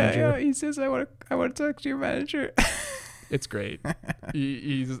to your manager. Yeah, he says I want to talk to your manager. It's great.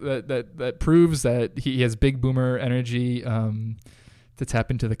 He's that proves that he has big boomer energy. To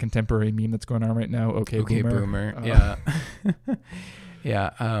tap into the contemporary meme that's going on right now. Okay, boomer. Yeah,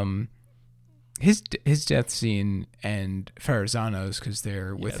 yeah. His death scene and Farazano's, because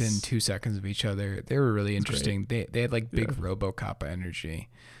they're within 2 seconds of each other. They were really interesting. They had like big RoboCop energy.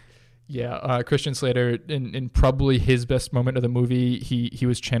 Yeah, Christian Slater in probably his best moment of the movie. He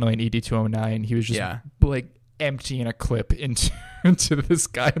was channeling ED209. He was just like emptying a clip into this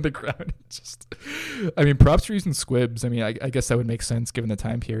guy on the ground. It's just, I mean, props for using squibs. I mean, I guess that would make sense given the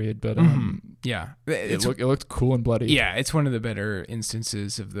time period, but yeah, it looked cool and bloody. Yeah, it's one of the better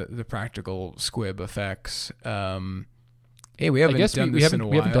instances of the practical squib effects. Hey, we haven't done this in a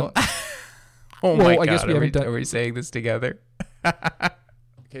while. Oh my God, are we saying this together?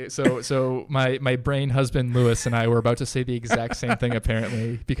 Okay, so my brain husband Lewis and I were about to say the exact same thing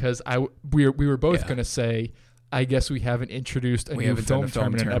apparently, because we were both going to say, I guess we haven't introduced a new film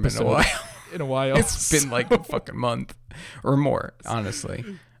term in an episode in a while. It's been like a fucking month or more, honestly.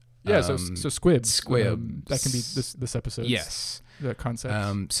 Yeah, so squibs. Squibs. That can be this episode. Yes. The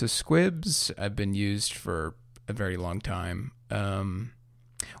concept. So squibs have been used for a very long time.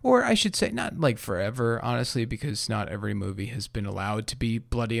 Or I should say not like forever, honestly, because not every movie has been allowed to be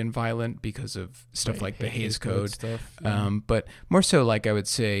bloody and violent because of stuff like the Hays Code stuff. But more so, like I would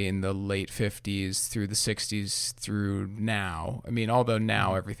say in the late 50s through the 60s through now. I mean, although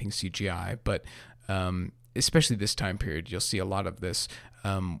now everything's CGI, but especially this time period, you'll see a lot of this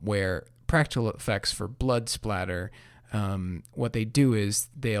where practical effects for blood splatter, what they do is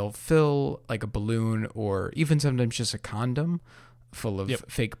they'll fill like a balloon or even sometimes just a condom full of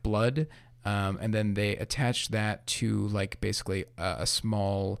fake blood, and then they attach that to like basically a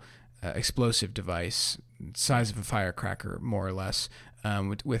small explosive device size of a firecracker, more or less,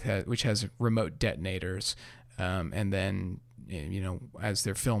 which has remote detonators, and then as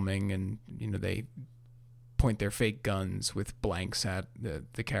they're filming and they point their fake guns with blanks at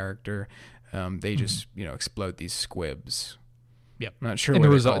the character, they just explode these squibs. Yep. I'm not sure and what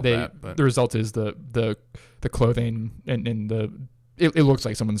the result but the result is the clothing and the it looks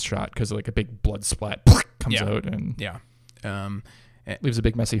like someone's shot because like a big blood splat comes out and leaves a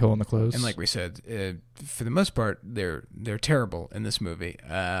big messy hole in the clothes. And like we said, for the most part, they're terrible in this movie.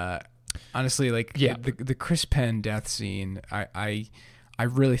 Honestly, like the Chris Penn death scene, I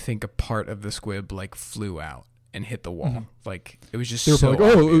really think a part of the squib like flew out and hit the wall. Mm-hmm. Like it was just so like,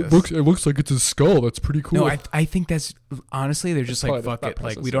 obvious. it looks like it's a skull. That's pretty cool. No, I think that's honestly they're just like, fuck it.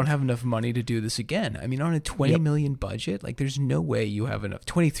 Like we don't have enough money to do this again. I mean, on a 20 million budget, like there's no way you have enough.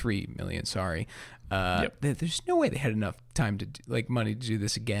 23 million, sorry. There's no way they had enough time to money to do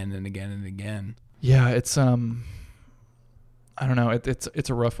this again and again and again. Yeah, it's I don't know. It's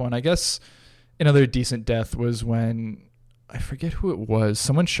a rough one. I guess another decent death was when, I forget who it was.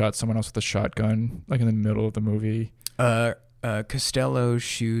 Someone shot someone else with a shotgun, like in the middle of the movie. Costello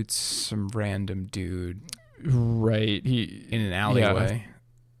shoots some random dude. Right. He in an alleyway.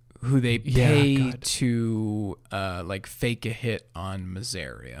 Who they pay to fake a hit on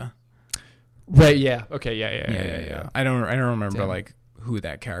Mazaria. Right. Yeah. Okay. Yeah. I don't remember who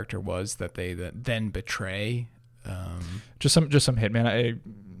that character was that they then betray. Just some hitman.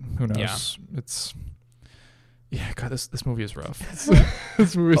 Who knows? Yeah. It's. Yeah, God, this movie is rough.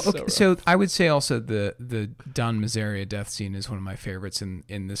 This movie is so rough. So I would say also the Don Mazaria death scene is one of my favorites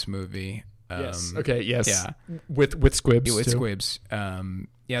in this movie. Yes. Okay. Yes. Yeah. With squibs. Yeah, with too. squibs.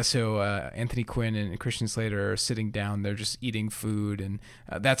 So Anthony Quinn and Christian Slater are sitting down. They're just eating food, and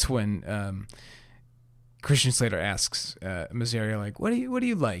that's when Christian Slater asks Mazaria, like, "What do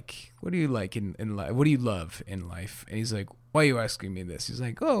you like? What do you like in life? What do you love in life?" And he's like, "Why are you asking me this?" He's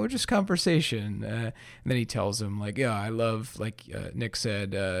like, "Oh, just conversation." And then he tells him, like, "Yeah, I love, like Nick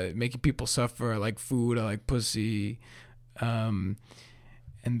said, making people suffer. I like food. I like pussy."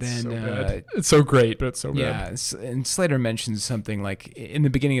 And then it's so great, but it's so bad. Yeah, and Slater mentions something like in the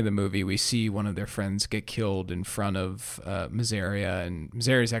beginning of the movie, we see one of their friends get killed in front of Mazaria, and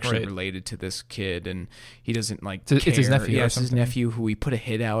Mazaria is actually related to this kid, and he doesn't care. It's his nephew. Yeah, it's his nephew who he put a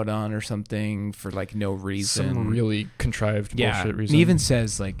hit out on or something for no reason. Some really contrived bullshit reason. And he even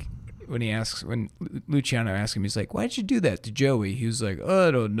says when Luciano asks him, he's like, "Why'd you do that to Joey?" He was like, "I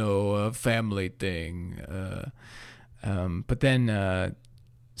don't know, a family thing." But then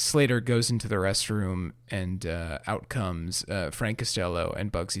Slater goes into the restroom, and out comes Frank Costello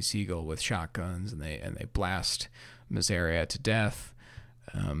and Bugsy Siegel with shotguns, and they blast Mazaria to death.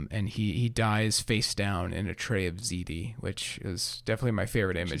 And he dies face down in a tray of ziti, which is definitely my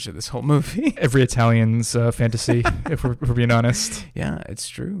favorite image of this whole movie. Every Italian's fantasy, if we're being honest. Yeah, it's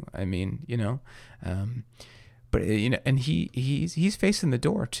true. I mean, but and he's facing the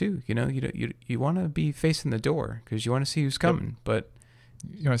door too. You want to be facing the door because you want to see who's coming, but.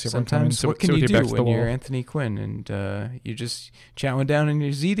 You want to see sometimes what can you do when you're Anthony Quinn and you're just chowing down in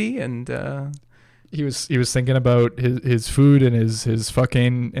your ziti and he was thinking about his food and his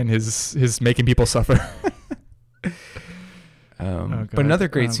fucking and his making people suffer. But another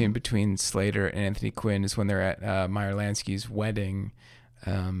great scene between Slater and Anthony Quinn is when they're at Meyer Lansky's wedding,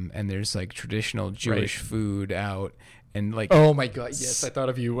 and there's like traditional Jewish food out. And like, oh my god, yes, I thought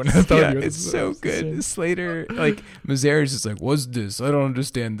of you when I thought of you. It's so good. Slater, like Mazar is just like, what's this? I don't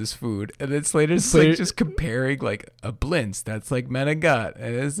understand this food. And then Slater's like just comparing like a blintz that's like menagat,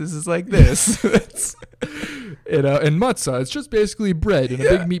 and this is like this. And matzah, it's just basically bread and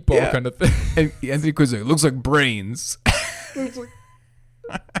a big meatball kind of thing. And Anthony Quinn's like, it looks like brains.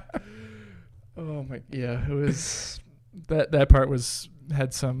 Oh my, yeah, it was that part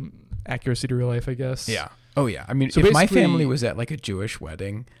had some accuracy to real life, I guess. Yeah. Oh yeah. I mean, so if my family was at like a Jewish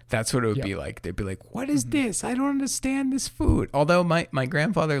wedding, that's what it would be like. They'd be like, "What is Mm-hmm. this? I don't understand this food." Although my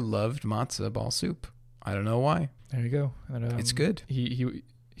grandfather loved matzah ball soup. I don't know why. There you go. And, it's good.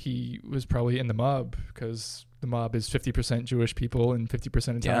 He was probably in the mob because the mob is 50% Jewish people and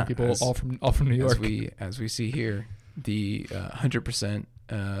 50% Italian people, all from New York. As we see here, the 100%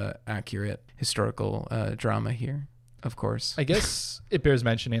 accurate historical drama here, of course. I guess it bears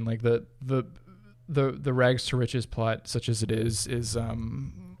mentioning like the rags to riches plot, such as it is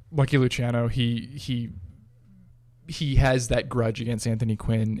Lucky Luciano. He has that grudge against Anthony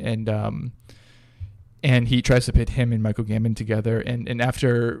Quinn, and he tries to pit him and Michael Gambon together. And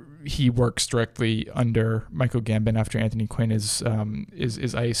after he works directly under Michael Gambon, after Anthony Quinn is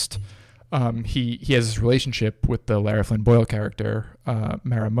iced, he has this relationship with the Lara Flynn Boyle character,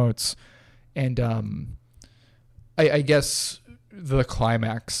 Mara Moats, and I guess the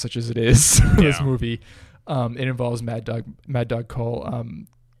climax, such as it is in this movie, it involves Mad Dog Cole.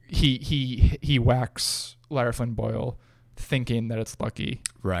 He whacks Lara Flynn Boyle, thinking that it's Lucky,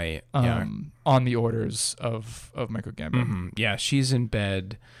 right? On the orders of Michael Gambon. Mm-hmm. Yeah, she's in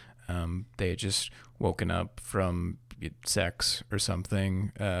bed. They had just woken up from sex or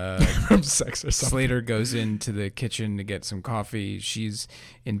something. From sex or something. Slater goes into the kitchen to get some coffee. She's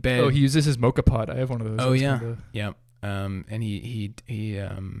in bed. Oh, he uses his mocha pot. I have one of those. Oh yeah, yeah. And he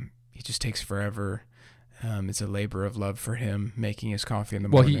just takes forever. It's a labor of love for him making his coffee in the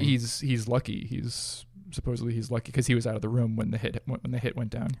morning. Well, he's lucky. He's lucky because he was out of the room when the hit went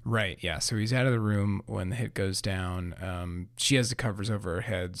down. Right. Yeah. So he's out of the room when the hit goes down. She has the covers over her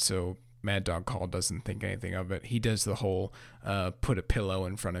head, so Mad Dog Call doesn't think anything of it. He does the whole put a pillow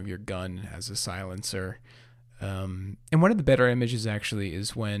in front of your gun as a silencer. And one of the better images actually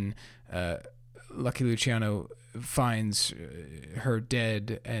is when Lucky Luciano finds her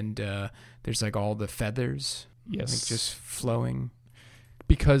dead, and there's like all the feathers, like just flowing.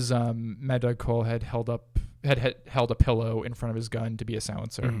 Because Mad Dog Cole had held a pillow in front of his gun to be a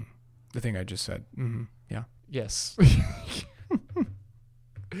silencer. Mm-hmm. The thing I just said. Mm-hmm. Yeah. Yes.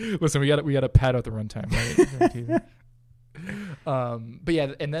 Listen, we got to pad out the runtime, right? But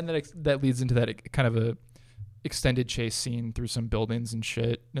yeah, and then that leads into that kind of a extended chase scene through some buildings and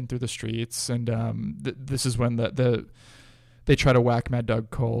shit, and through the streets, and this is when they try to whack Mad Dog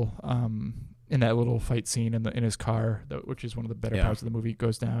Cole in that little fight scene in his car, which is one of the better parts of the movie,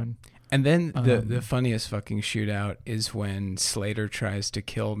 goes down. And then the funniest fucking shootout is when Slater tries to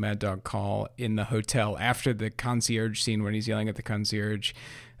kill Mad Dog Call in the hotel after the concierge scene when he's yelling at the concierge.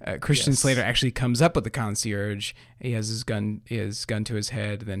 Christian Slater actually comes up with the concierge. He has his gun to his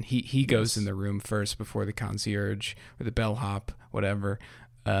head. Then he goes in the room first before the concierge, or the bellhop, whatever.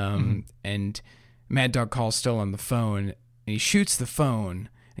 And Mad Dog Call's still on the phone, and he shoots the phone.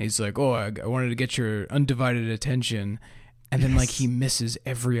 And he's like, "Oh, I wanted to get your undivided attention," and then like he misses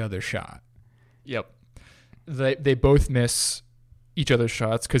every other shot. Yep, they both miss each other's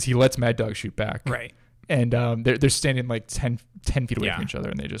shots because he lets Mad Dog shoot back. Right. And they're standing like 10 feet away from each other,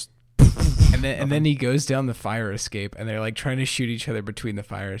 and they just and then he goes down the fire escape, and they're like trying to shoot each other between the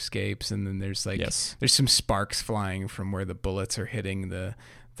fire escapes, and then there's like there's some sparks flying from where the bullets are hitting the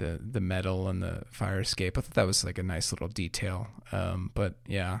metal and the fire escape. I thought that was like a nice little detail. But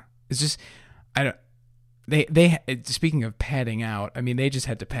yeah, it's just they speaking of padding out, I mean, they just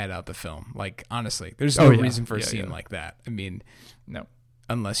had to pad out the film. Like honestly, there's no reason for a scene like that. I mean, no.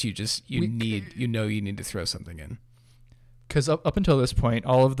 Unless you need to throw something in. Because up until this point,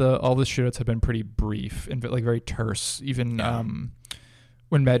 all the shootouts have been pretty brief and like very terse. Even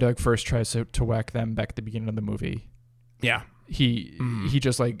when Mad Dog first tries to whack them back at the beginning of the movie, he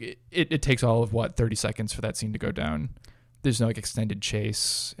just like it takes all of 30 seconds for that scene to go down. There's no like extended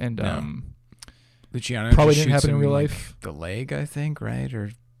chase, and Luciano probably didn't happen in real life. The leg, I think, right,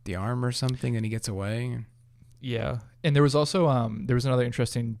 or the arm or something, and he gets away. Yeah, and there was also there was another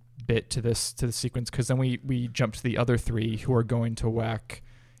interesting bit to the sequence, because then we jump to the other three who are going to whack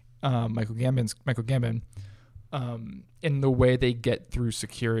Michael Gambon. In the way they get through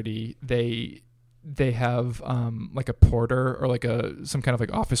security, they have like a porter or like some kind of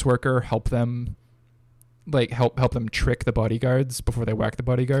like office worker help them like help them trick the bodyguards before they whack the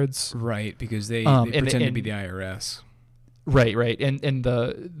bodyguards. Right, because they And pretend to be the IRS. Right, and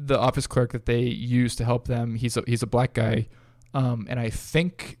the office clerk that they use to help them, he's a black guy, and I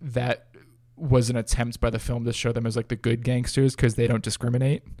think that was an attempt by the film to show them as like the good gangsters because they don't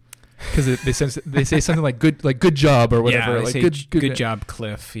discriminate. Because they say something like good job or whatever. Yeah, like say good job,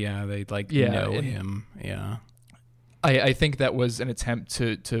 Cliff. Yeah, they know him. Yeah. I think that was an attempt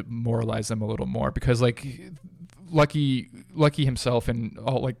to moralize them a little more because like Lucky himself and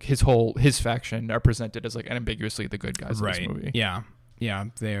all like his faction are presented as like unambiguously the good guys in this movie. Yeah. Yeah,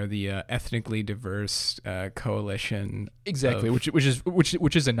 they're the ethnically diverse coalition. Exactly, which is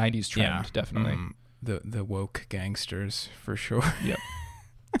a 90s trend, definitely. The woke gangsters for sure. Yep.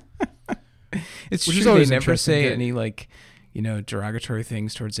 It's which true. Is always they never say to, any like, derogatory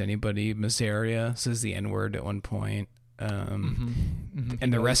things towards anybody. Mazaria says the N-word at one point.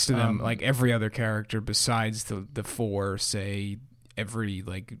 And the rest of them, like every other character besides the four, say every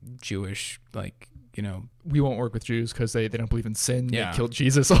like Jewish like, we won't work with Jews because they don't believe in sin. Yeah. They killed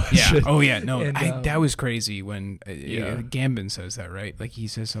Jesus. All that shit. Oh yeah. No, And, that was crazy when Gambon says that, right? Like he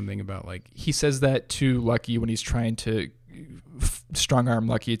says something about like he says that to Lucky when he's trying to strong arm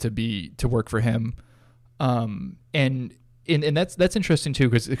Lucky to work for him. And that's interesting too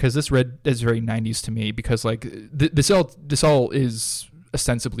because this read is very 90s to me because like this all is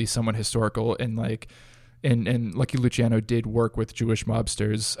ostensibly somewhat historical and like and Lucky Luciano did work with Jewish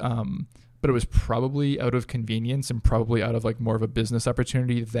mobsters. But it was probably out of convenience and probably out of like more of a business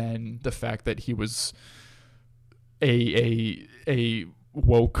opportunity than the fact that he was a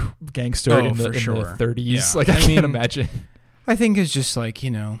woke gangster in the 30s. Yeah. Like I can't imagine. I think it's just like,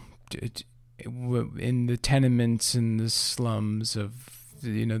 in the tenements and the slums of,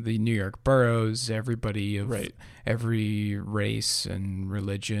 the New York boroughs, everybody of every race and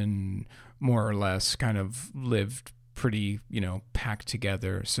religion more or less kind of lived pretty, packed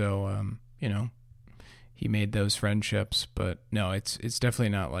together. So, he made those friendships, but no, it's definitely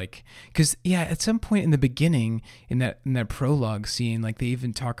not like, cause at some point in the beginning in that prologue scene, like they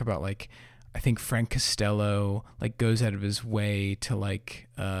even talk about like, I think Frank Costello like goes out of his way to like,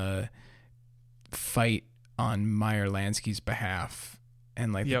 fight on Meyer Lansky's behalf.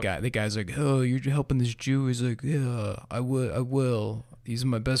 And like the guy's like, oh, you're helping this Jew. He's like, yeah, I will. He's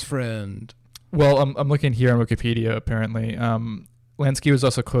my best friend. Well, I'm looking here on Wikipedia. Apparently, Lansky was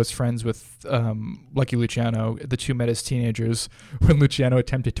also close friends with Lucky Luciano. The two met as teenagers when Luciano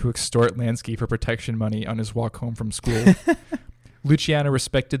attempted to extort Lansky for protection money on his walk home from school. Luciano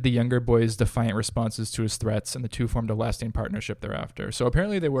respected the younger boy's defiant responses to his threats, and the two formed a lasting partnership thereafter. So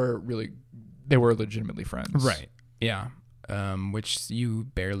apparently, they were legitimately friends. Right. Yeah. Which you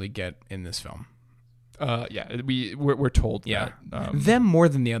barely get in this film. We're told that. Them more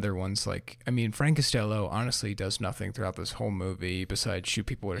than the other ones. Like, I mean, Frank Costello honestly does nothing throughout this whole movie besides shoot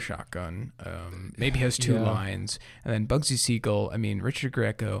people with a shotgun. Maybe has two lines. And then Bugsy Siegel, I mean, Richard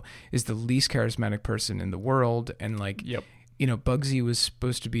Grieco is the least charismatic person in the world. And like, Bugsy was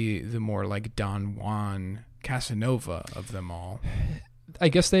supposed to be the more like Don Juan Casanova of them all. I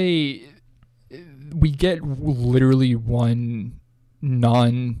guess we get literally one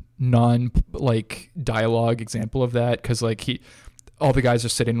non like dialogue example of that because like all the guys are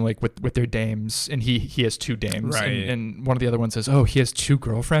sitting like with their dames and he has two dames and one of the other ones says, oh, he has two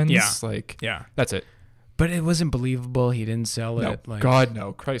girlfriends. That's it. But it wasn't believable. He didn't sell it. Like, God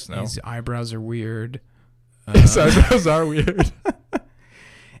no, Christ no. His eyebrows are weird. His eyebrows are weird.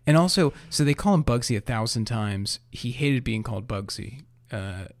 And also, so they call him Bugsy 1,000 times. He hated being called Bugsy.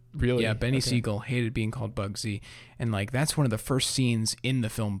 Really? Yeah, Benny Siegel hated being called Bugsy. And, like, that's one of the first scenes in the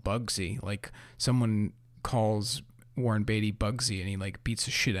film Bugsy. Like, someone calls Warren Beatty Bugsy, and he, like, beats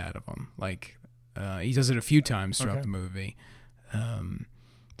the shit out of him. Like, he does it a few times throughout the movie.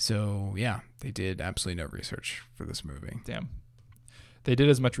 So, yeah, they did absolutely no research for this movie. Damn. They did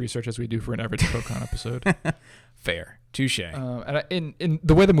as much research as we do for an average ProCon episode. Fair. Touche. And in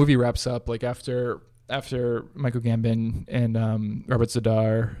the way the movie wraps up, like, after Michael Gambon and Robert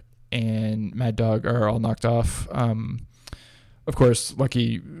Zadar and Mad Dog are all knocked off, of course,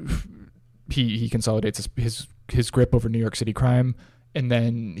 Lucky he consolidates his grip over New York City crime, and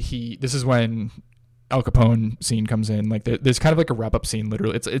then this is when Al Capone scene comes in. Like there's kind of like a wrap up scene.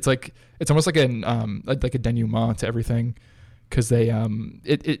 Literally, it's almost like like a denouement to everything because they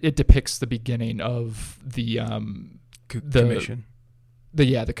it depicts the beginning of the commission.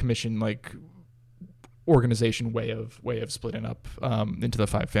 The commission like organization way of splitting up into the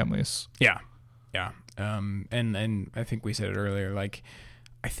five families. Yeah. And I think we said it earlier, like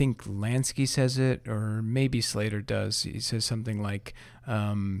I think Lansky says it or maybe Slater does. He says something like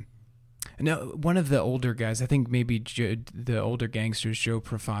No, one of the older guys, I think maybe the older gangsters, Joe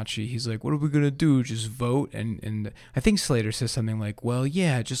Profaci, he's like, what are we going to do? Just vote? And I think Slater says something like, well,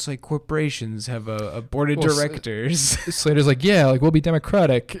 yeah, just like corporations have a board of directors. Slater's like, yeah, like we'll be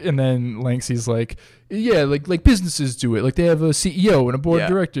democratic. And then Langsey's like, yeah, like businesses do it. Like they have a CEO and a board of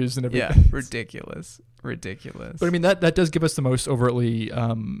directors and everything. Yeah, ridiculous. But I mean, that does give us the most overtly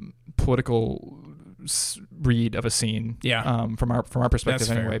political read of a scene, from our perspective. That's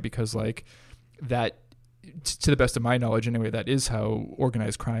anyway, fair. Because like that, to the best of my knowledge anyway, that is how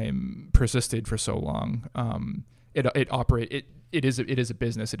organized crime persisted for so long. It is a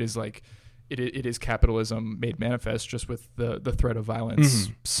business. It is like it is capitalism made manifest, just with the threat of violence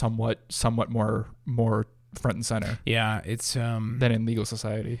somewhat more front and center. Yeah, it's than in legal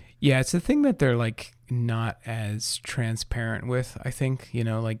society. Yeah, it's the thing that they're like not as transparent with, I think,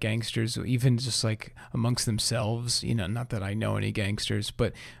 like gangsters, even just like amongst themselves, not that I know any gangsters,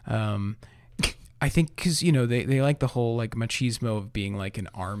 but I think because, they like the whole like machismo of being like an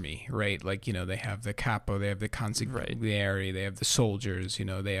army, right? Like, they have the capo, they have the consigliere, they have the soldiers,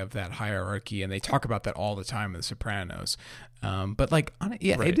 they have that hierarchy, and they talk about that all the time in The Sopranos. But like,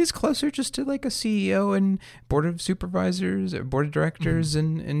 it is closer just to like a CEO and board of supervisors, or board of directors,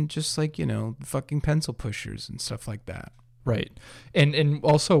 and just like, fucking pencil pushers and stuff like that. Right. And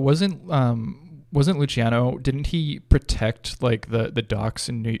also wasn't Luciano, didn't he protect like the docks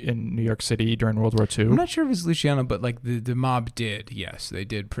in New York City during World War II? I'm not sure if it's Luciano, but like the mob did. Yes, they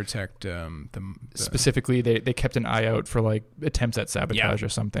did protect the specifically they kept an eye out for like attempts at sabotage or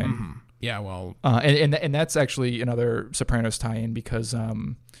something. Mm-hmm. Yeah, well, and that's actually another Sopranos tie-in, because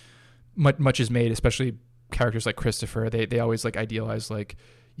much is made, especially characters like Christopher. They always like idealize like,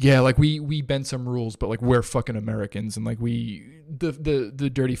 yeah, like we bend some rules, but like we're fucking Americans, and like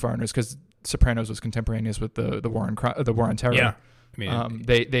the dirty foreigners, because Sopranos was contemporaneous with the war on terror. Yeah, I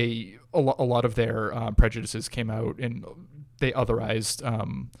mean, a lot of their prejudices came out, and they otherized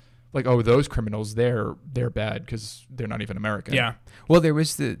like, oh, those criminals, they're bad because they're not even American. Yeah. Well,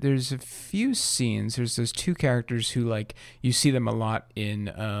 there's a few scenes. There's those two characters who, like, you see them a lot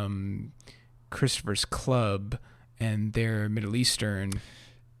in Christopher's club, and they're Middle Eastern.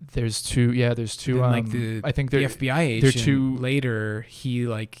 There's two. Like I think the FBI agent later,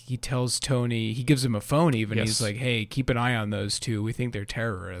 he tells Tony, he gives him a phone even. Yes. He's like, hey, keep an eye on those two. We think they're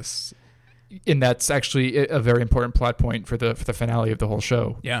terrorists. And that's actually a very important plot point for the finale of the whole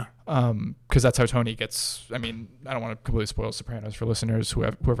show. Yeah. Because that's how Tony gets, I mean, I don't want to completely spoil Sopranos for listeners,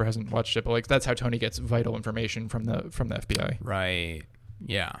 whoever hasn't watched it, but like that's how Tony gets vital information from the FBI. Right.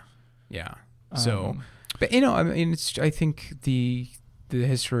 Yeah. Yeah. So, but I mean, I think the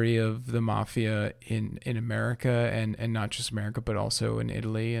history of the mafia in America, and not just America, but also in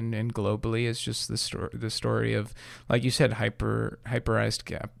Italy and globally, is just the story of, like you said,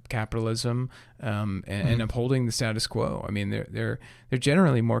 hyperized capitalism, and upholding the status quo. I mean, they're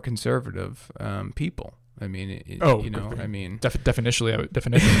generally more conservative people. I mean, definitionally,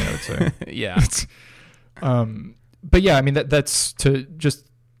 I would say. Yeah. But yeah, I mean that's to just.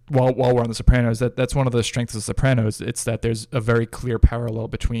 While we're on The Sopranos, that's one of the strengths of The Sopranos. It's that there's a very clear parallel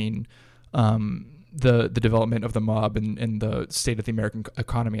between the development of the mob and the state of the American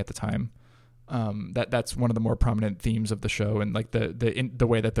economy at the time. That's one of the more prominent themes of the show, and like the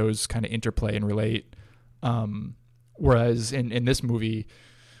way that those kind of interplay and relate. Whereas in this movie,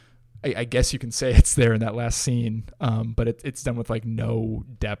 I guess you can say it's there in that last scene, but it's done with like no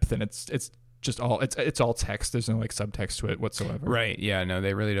depth, and it's just it's all text. There's no like subtext to it whatsoever. Right. Yeah. No,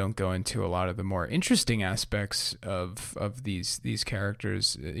 they really don't go into a lot of the more interesting aspects of these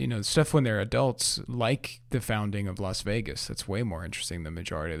characters. Stuff when they're adults, like the founding of Las Vegas. That's way more interesting than the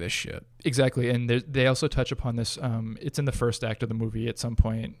majority of this shit. Exactly. And they also touch upon this. It's in the first act of the movie. At some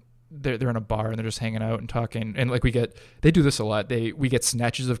point, they're in a bar and they're just hanging out and talking. And like they do this a lot. We get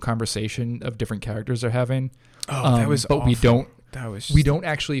snatches of conversation of different characters they're having. Oh, that was but awful. We don't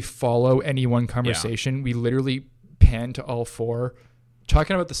actually follow any one conversation. Yeah. We literally pan to all four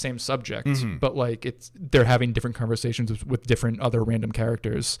talking about the same subject, but like they're having different conversations with different other random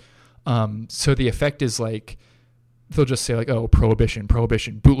characters. So the effect is like they'll just say like, oh, prohibition,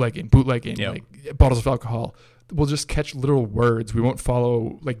 bootlegging, yep. Like bottles of alcohol. We'll just catch literal words. We won't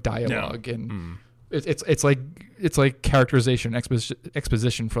follow like dialogue and. It's like characterization,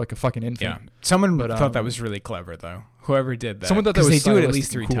 exposition for like a fucking infant. Yeah, someone thought that was really clever though. Whoever did that, someone thought that was they do it at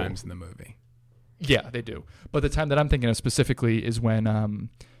least 3 times in the movie. Yeah, they do. But the time that I'm thinking of specifically is when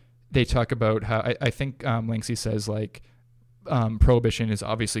they talk about how I think Langsey says like prohibition is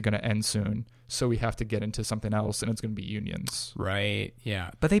obviously going to end soon, so we have to get into something else, and it's going to be unions. Right.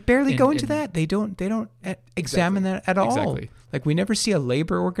 Yeah. But they barely go into that. They don't examine that at all. Exactly. Like, we never see a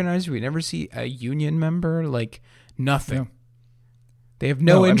labor organizer. We never see a union member. Like, nothing. Yeah. They have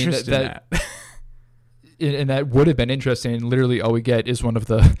no interest in that. And that would have been interesting. And literally, all we get is one of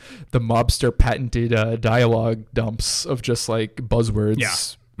the mobster patented dialogue dumps of just like buzzwords. Yeah.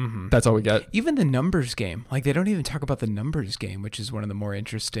 Mm-hmm. That's all we get. Even the numbers game, like they don't even talk about the numbers game, which is one of the more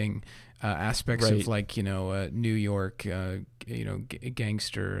interesting aspects of like, New York,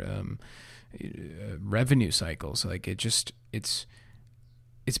 gangster revenue cycles. Like it's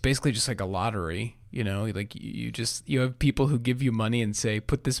basically just like a lottery, like you have people who give you money and say,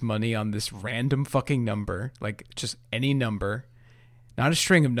 put this money on this random fucking number, like just any number. Not a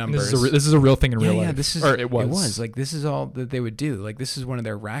string of numbers. This is a real thing in real life. Yeah, it was. Like, this is all that they would do. Like, this is one of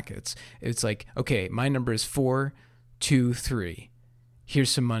their rackets. It's like, okay, my number is 423. Here's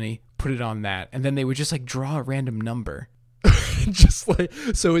some money. Put it on that. And then they would just, like, draw a random number.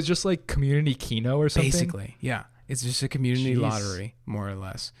 So it's just like community Keno or something? Basically, yeah. It's just a community lottery, more or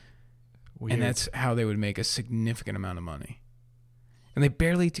less. Weird. And that's how they would make a significant amount of money. And they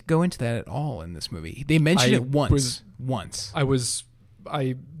barely go into that at all in this movie. They mention it once.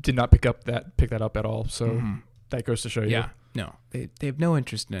 I did not pick that up at all. So that goes to show you. Yeah, no, they have no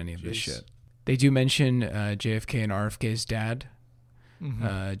interest in any of this shit. They do mention JFK and RFK's dad,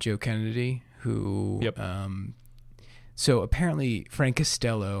 Joe Kennedy, who. Yep. So apparently Frank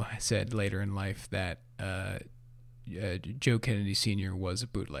Costello said later in life that Joe Kennedy Sr. was a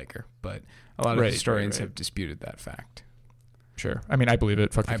bootlegger, but a lot of historians have disputed that fact. Sure. I mean, I believe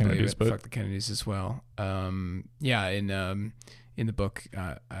it. Fuck the Kennedys. But fuck the Kennedys as well. In the book,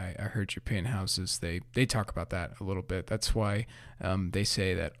 I Heard You're Paying Houses, they talk about that a little bit. That's why they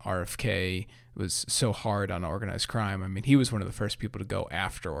say that RFK was so hard on organized crime. I mean, he was one of the first people to go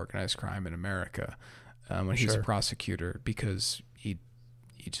after organized crime in America when he was a prosecutor, because he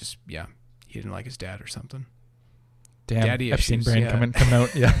didn't like his dad or something. Damn, Daddy Epstein issues, brain coming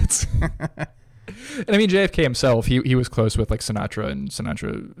out. Yeah. And I mean, JFK himself, he was close with like Sinatra, and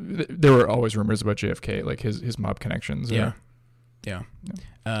Sinatra, there were always rumors about JFK, like his mob connections. Yeah.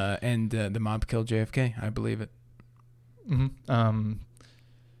 And the mob killed JFK. I believe it. I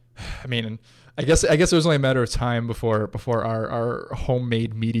mean, I guess it was only a matter of time before our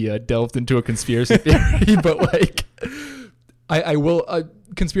homemade media delved into a conspiracy theory. But like, I will.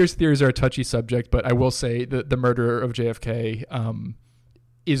 Conspiracy theories are a touchy subject, but I will say that the murder of JFK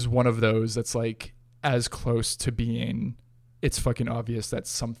is one of those that's like as close to being, it's fucking obvious that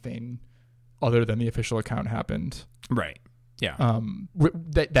something other than the official account happened. Right. Yeah.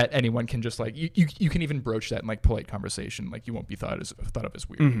 That anyone can just like, you can even broach that in like polite conversation. Like, you won't be thought of as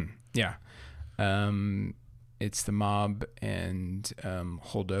weird. Mm-hmm. Yeah. It's the mob and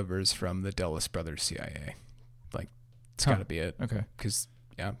holdovers from the Dulles Brothers CIA. Like, it's got to be it. Okay. Because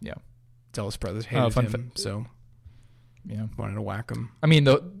Dulles Brothers hated him, so wanted to whack him. I mean,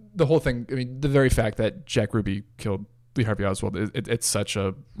 the whole thing. I mean, the very fact that Jack Ruby killed Lee Harvey Oswald, it's such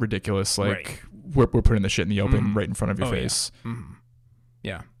a ridiculous, like, we're putting the shit in the open right in front of your face. Yeah.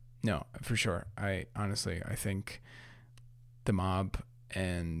 Yeah, no, for sure. I think the mob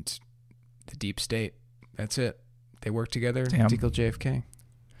and the deep state, that's it. They work together to kill JFK.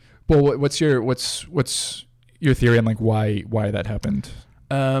 Well, what's your theory on like why that happened?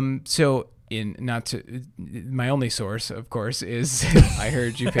 So my only source, of course, is I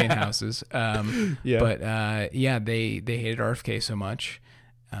Heard You Paint Houses. But they hated RFK so much,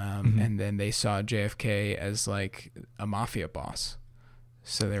 and then they saw JFK as like a mafia boss.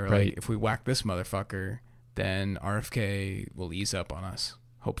 So they were like, if we whack this motherfucker, then RFK will ease up on us,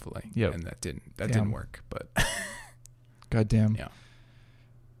 hopefully. Yeah, and that didn't work. But goddamn. Yeah.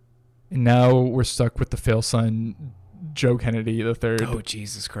 And now we're stuck with the fail son, Joe Kennedy the third. Oh,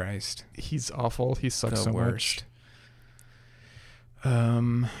 Jesus Christ. He's awful. He sucks so much.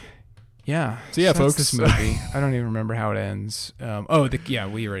 Yeah. So yeah, folks, this movie. I don't even remember how it ends. We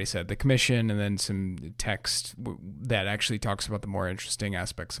already said the commission, and then some text that actually talks about the more interesting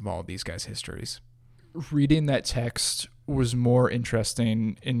aspects of all of these guys' histories. Reading that text was more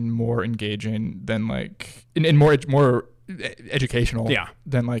interesting and more engaging than like, and more educational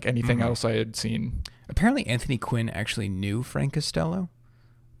than like anything else I had seen. Apparently Anthony Quinn actually knew Frank Costello,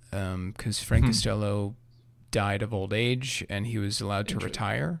 because Frank Costello died of old age and he was allowed to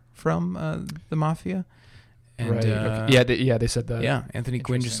retire from the mafia. And they said that. Yeah, Anthony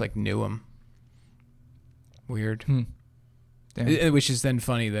Quinn just like knew him. Weird. Which is then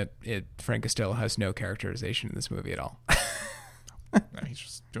funny that Frank Costello has no characterization in this movie at all. He's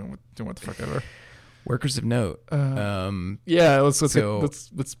just doing what the fuck ever. Workers of note. Yeah, let's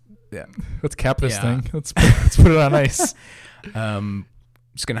Yeah. let's cap this thing. Let's put it on ice.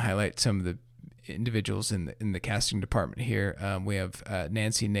 Just gonna highlight some of the individuals in the casting department here. We have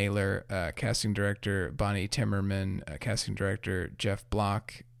Nancy Naylor, casting director; Bonnie Timmerman, casting director; Jeff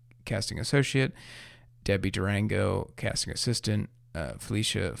Block, casting associate; Debbie Durango, casting assistant;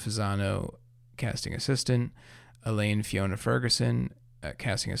 Felicia Fasano, casting assistant; Elaine Fiona Ferguson,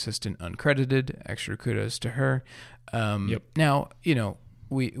 casting assistant, uncredited. Extra kudos to her. Now,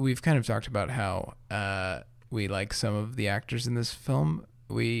 we've kind of talked about how we like some of the actors in this film.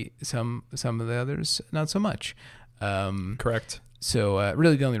 Some of the others not so much. Correct. So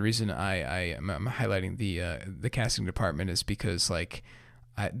really, the only reason I'm highlighting the casting department is because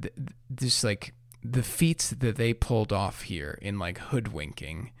just like the feats that they pulled off here in like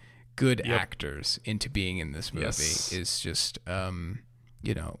hoodwinking good actors into being in this movie is just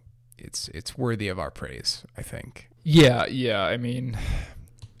it's worthy of our praise, I think. Yeah. I mean,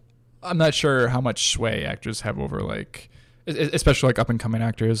 I'm not sure how much sway actors have over especially like up and coming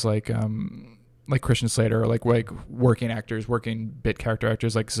actors like Christian Slater, or like working actors, working bit character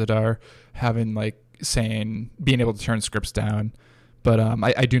actors like Zadar, having being able to turn scripts down. But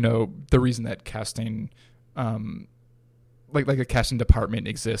I do know the reason that casting like a casting department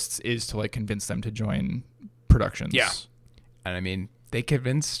exists is to convince them to join productions. Yeah. And I mean, they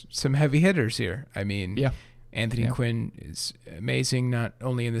convinced some heavy hitters here. I mean, Anthony Quinn is amazing, not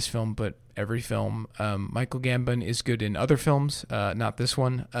only in this film, but every film. Michael Gambon is good in other films, not this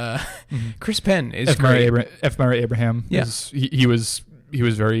one. Chris Penn is great. F. Murray Abraham. Yeah. He was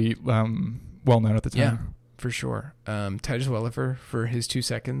very well known at the time. Yeah, for sure. Titus Welliver for his 2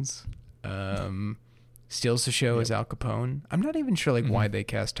 seconds. Steals the show as Al Capone. I'm not even sure why they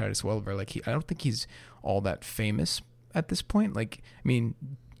cast Titus Welliver. I don't think he's all that famous at this point.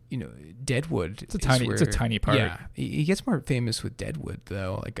 Deadwood. It's a tiny part. Yeah, he gets more famous with Deadwood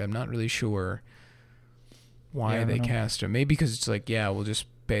though. I'm not really sure why they cast him. Maybe because it's we'll just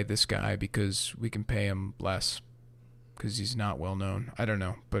pay this guy because we can pay him less because he's not well known. I don't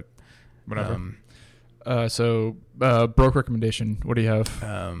know, but whatever. So broke recommendation. What do you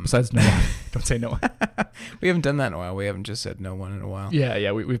have besides no one? Don't say no one. We haven't done that in a while. We haven't just said no one in a while.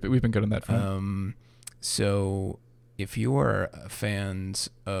 Yeah. We've been good on that front. So if you are fans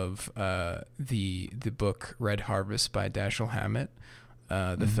of the book Red Harvest by Dashiell Hammett,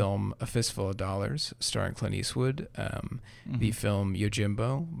 the film A Fistful of Dollars starring Clint Eastwood, the film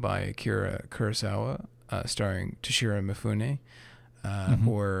Yojimbo by Akira Kurosawa starring Toshiro Mifune,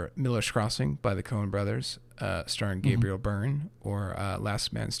 or Miller's Crossing by the Coen Brothers starring Gabriel Byrne, or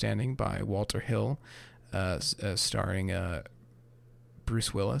Last Man Standing by Walter Hill starring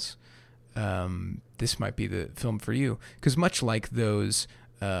Bruce Willis, this might be the film for you, because much like those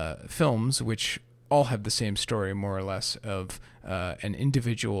films, which all have the same story more or less of an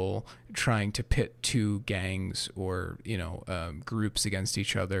individual trying to pit two gangs or groups against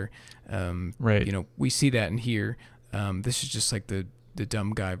each other, right? We see that in here. This is just the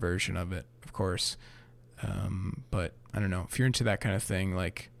dumb guy version of it, of course. But I don't know if you're into that kind of thing,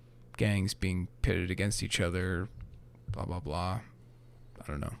 like gangs being pitted against each other, blah blah blah. I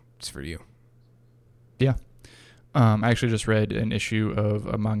don't know. It's for you. Yeah. I actually just read an issue of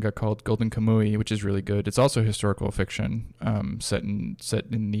a manga called Golden Kamuy, which is really good. It's also historical fiction, set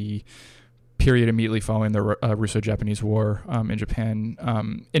in the period immediately following the Russo-Japanese War in Japan.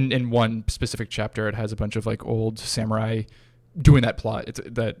 In one specific chapter, it has a bunch of old samurai doing that plot. It's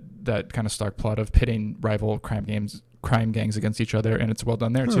that kind of stock plot of pitting rival crime gangs against each other, and it's well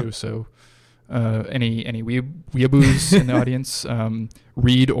done there too. So. Any weeaboos in the audience,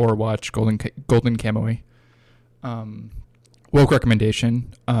 read or watch Golden Kamuy. Woke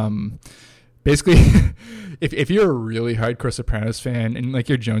recommendation. Basically, if you're a really hardcore Sopranos fan and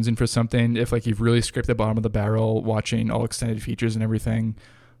you're jonesing for something, if you've really scraped the bottom of the barrel watching all extended features and everything,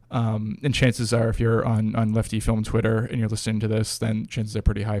 and chances are if you're on Lefty Film Twitter and you're listening to this, then chances are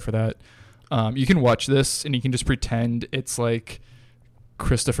pretty high for that. You can watch this and you can just pretend it's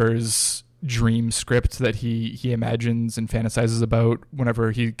Christopher's dream script that he imagines and fantasizes about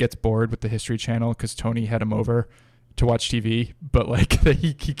whenever he gets bored with the History Channel because Tony had him over to watch TV, but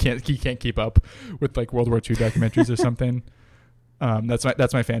he can't keep up with World War II documentaries or something.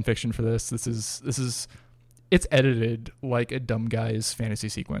 That's my fan fiction for this. This is it's edited like a dumb guy's fantasy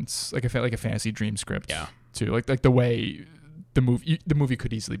sequence, like a fantasy dream script. Yeah, too, like the way the movie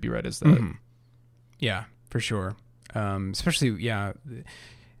could easily be read as that. Mm-hmm. Yeah, for sure. Especially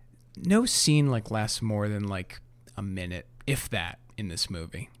no scene lasts more than a minute, if that, in this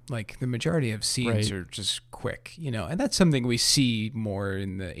movie. Like the majority of scenes Right. are just quick, and that's something we see more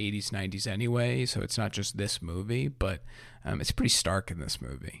in the 80s, 90s anyway. So it's not just this movie, but it's pretty stark in this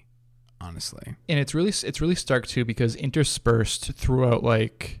movie, honestly. And it's really stark too, because interspersed throughout,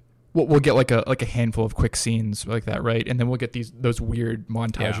 like, we'll get like a handful of quick scenes like that, right? And then we'll get those weird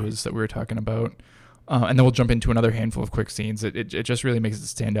montages that we were talking about, and then we'll jump into another handful of quick scenes. It just really makes it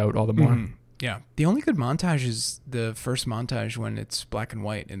stand out all the more. Mhm. Yeah. The only good montage is the first montage when it's black and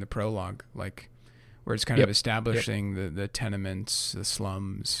white in the prologue, like where it's kind of establishing the tenements, the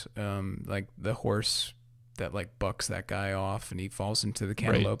slums, like the horse that like bucks that guy off and he falls into the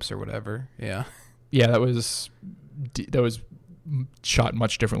cantaloupes or whatever. Yeah. Yeah, that was shot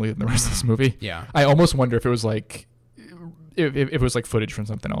much differently than the rest of this movie. Yeah. I almost wonder if it was like if it was like footage from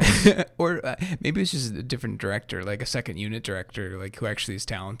something else. Or maybe it's just a different director, like a second unit director, like who actually is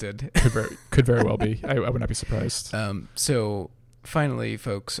talented. Could very well be. I would not be surprised. So finally,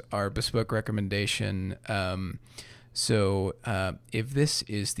 folks, our bespoke recommendation. If this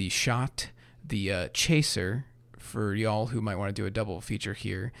is the shot, the chaser for y'all who might want to do a double feature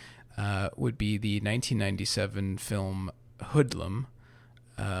here, would be the 1997 film Hoodlum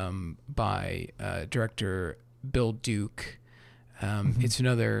by director Bill Duke. It's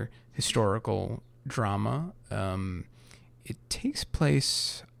another historical drama. It takes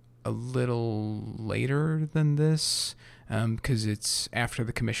place a little later than this because it's after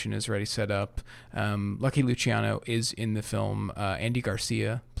the commission is already set up. Lucky Luciano is in the film. Andy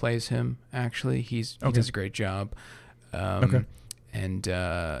Garcia plays him, actually. He does a great job. And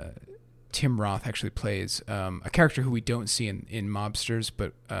Tim Roth actually plays a character who we don't see in Mobsters,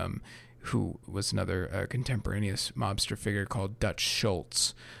 but who was another contemporaneous mobster figure called Dutch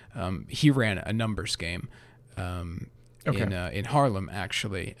Schultz. He ran a numbers game in Harlem,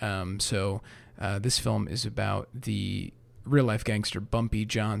 actually. This film is about the real-life gangster Bumpy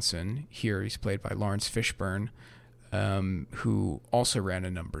Johnson. Here he's played by Lawrence Fishburne, who also ran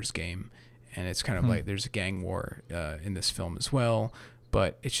a numbers game. And it's kind of like there's a gang war in this film as well.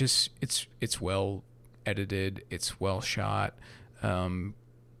 But it's just, it's well edited. It's well shot.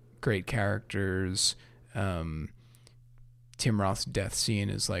 Great characters. Tim Roth's death scene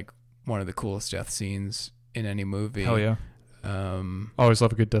is like one of the coolest death scenes in any movie. Hell yeah. Always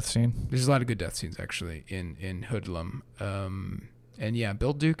love a good death scene. There's a lot of good death scenes actually in Hoodlum. And yeah,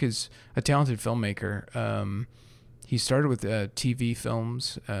 Bill Duke is a talented filmmaker. He started with TV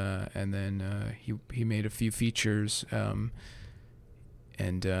films, and then he made a few features. And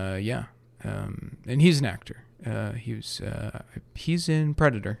he's an actor. He's in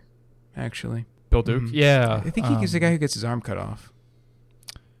Predator, actually. Bill Duke? Yeah. I think he's the guy who gets his arm cut off.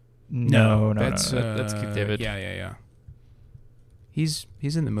 No, that's Keith David. Yeah. He's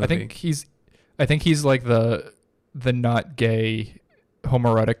in the movie. I think he's like the not gay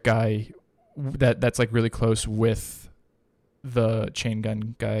homoerotic guy that's like really close with the chain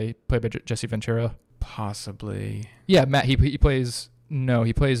gun guy played by Jesse Ventura. Possibly. Yeah, Matt. He plays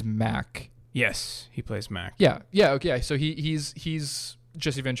Mac. Yes, he plays Mac. Yeah. Okay. So he's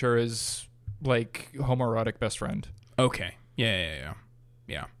Jesse Ventura's like homoerotic best friend. Okay. Yeah.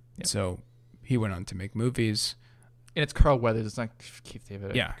 So he went on to make movies. And it's Carl Weathers. It's not Keith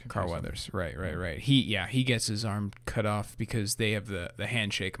David. Yeah, Carl Weathers. Right. He gets his arm cut off because they have the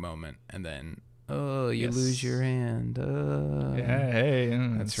handshake moment, and then lose your hand. Yeah, hey,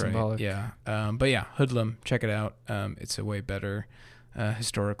 that's right. Symbolic. Yeah. But yeah, Hoodlum. Check it out. It's a way better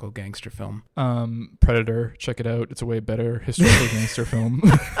historical gangster film. Predator. Check it out. It's a way better historical gangster film.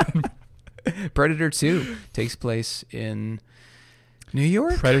 Predator 2 takes place in New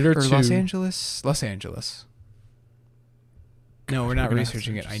York. Predator or 2. Los Angeles. Los Angeles. No, we're not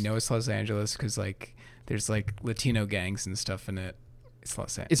researching it. I know it's Los Angeles because like there's like Latino gangs and stuff in it. It's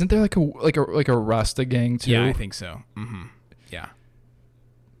Los Angeles. Isn't there like a Rasta gang too? Yeah, I think so. Mm-hmm.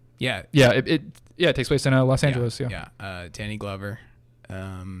 Yeah. It takes place in Los Angeles. Yeah. Danny Glover.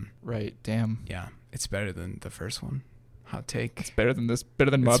 Right. Damn. Yeah, it's better than the first one. Hot take. It's better than this.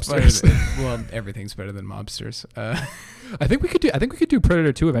 Better than It's Mobsters. Well, everything's better than Mobsters. I think we could do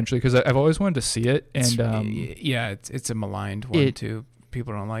Predator 2 eventually because I've always wanted to see it, and it's a maligned one too.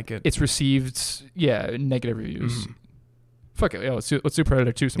 People don't like it. It's received negative reviews. Mm-hmm. Fuck it, let's do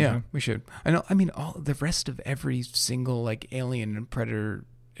Predator 2 sometime. Yeah, we should. I mean, all the rest of every single like Alien and Predator,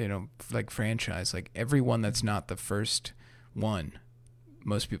 like franchise, like every one that's not the first one,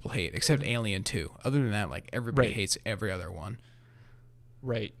 most people hate, except Alien 2. Other than that, like everybody hates every other one.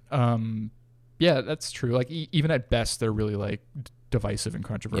 Right. Yeah, that's true. Like even at best, they're really like divisive and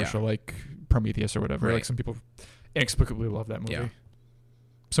controversial, like Prometheus or whatever. Right. Like some people inexplicably love that movie. Yeah.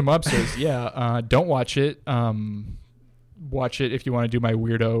 So Mobsters, don't watch it. watch it if you want to do my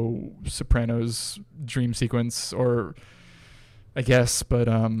weirdo Sopranos dream sequence, or I guess. But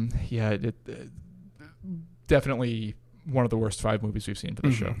yeah, definitely one of the worst 5 movies we've seen for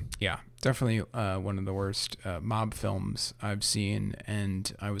the show. Yeah, definitely one of the worst mob films I've seen,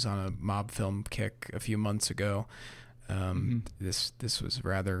 and I was on a mob film kick a few months ago. This was a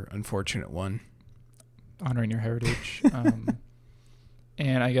rather unfortunate one. Honoring your heritage.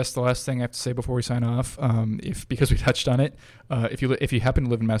 And I guess the last thing I have to say before we sign off, because we touched on it, if you happen to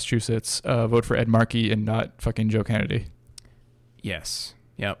live in Massachusetts, vote for Ed Markey and not fucking Joe Kennedy. Yes.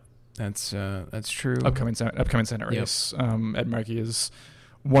 Yep. That's true. Upcoming Senate race. Yep. Ed Markey is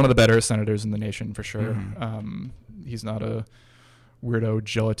one of the better senators in the nation for sure. He's not a weirdo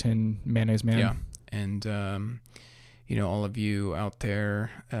gelatin mayonnaise man. Yeah. And all of you out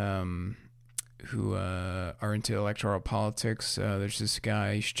there who are into electoral politics, there's this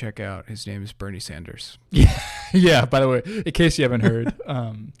guy you should check out. His name is Bernie Sanders. Yeah. By the way, in case you haven't heard,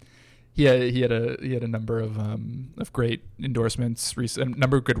 he had a number of great endorsements, a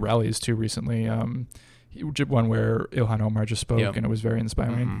number of good rallies too recently. He did one where Ilhan Omar just spoke, and it was very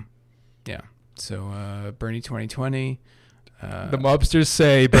inspiring. Yeah. So Bernie 2020. The mobsters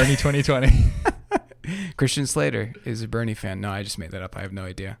say Bernie 2020. Christian Slater is a Bernie fan. No, I just made that up. I have no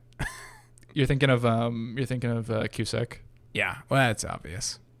idea. You're thinking of Cusack. Yeah, well, that's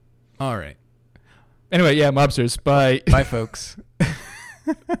obvious. All right. Anyway, yeah, mobsters. Bye. Bye, folks.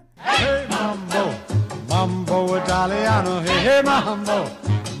 Hey, mambo, mambo Italiano. Hey, mambo,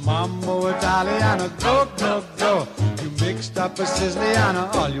 mambo Italiano. Go, go, go. You mixed up a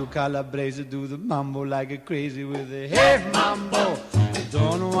Siciliano. All you Calabrese do the mambo like a crazy with a hey, mambo.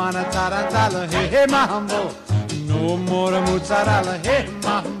 Don't wanna tarantella. Hey, mambo. No more mozzarella. Hey,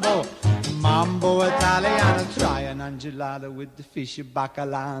 mambo. Mambo Italiano, try an angelada with the fish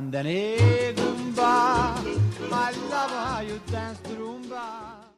bacala and then hey Goomba, I love how you dance the rumba.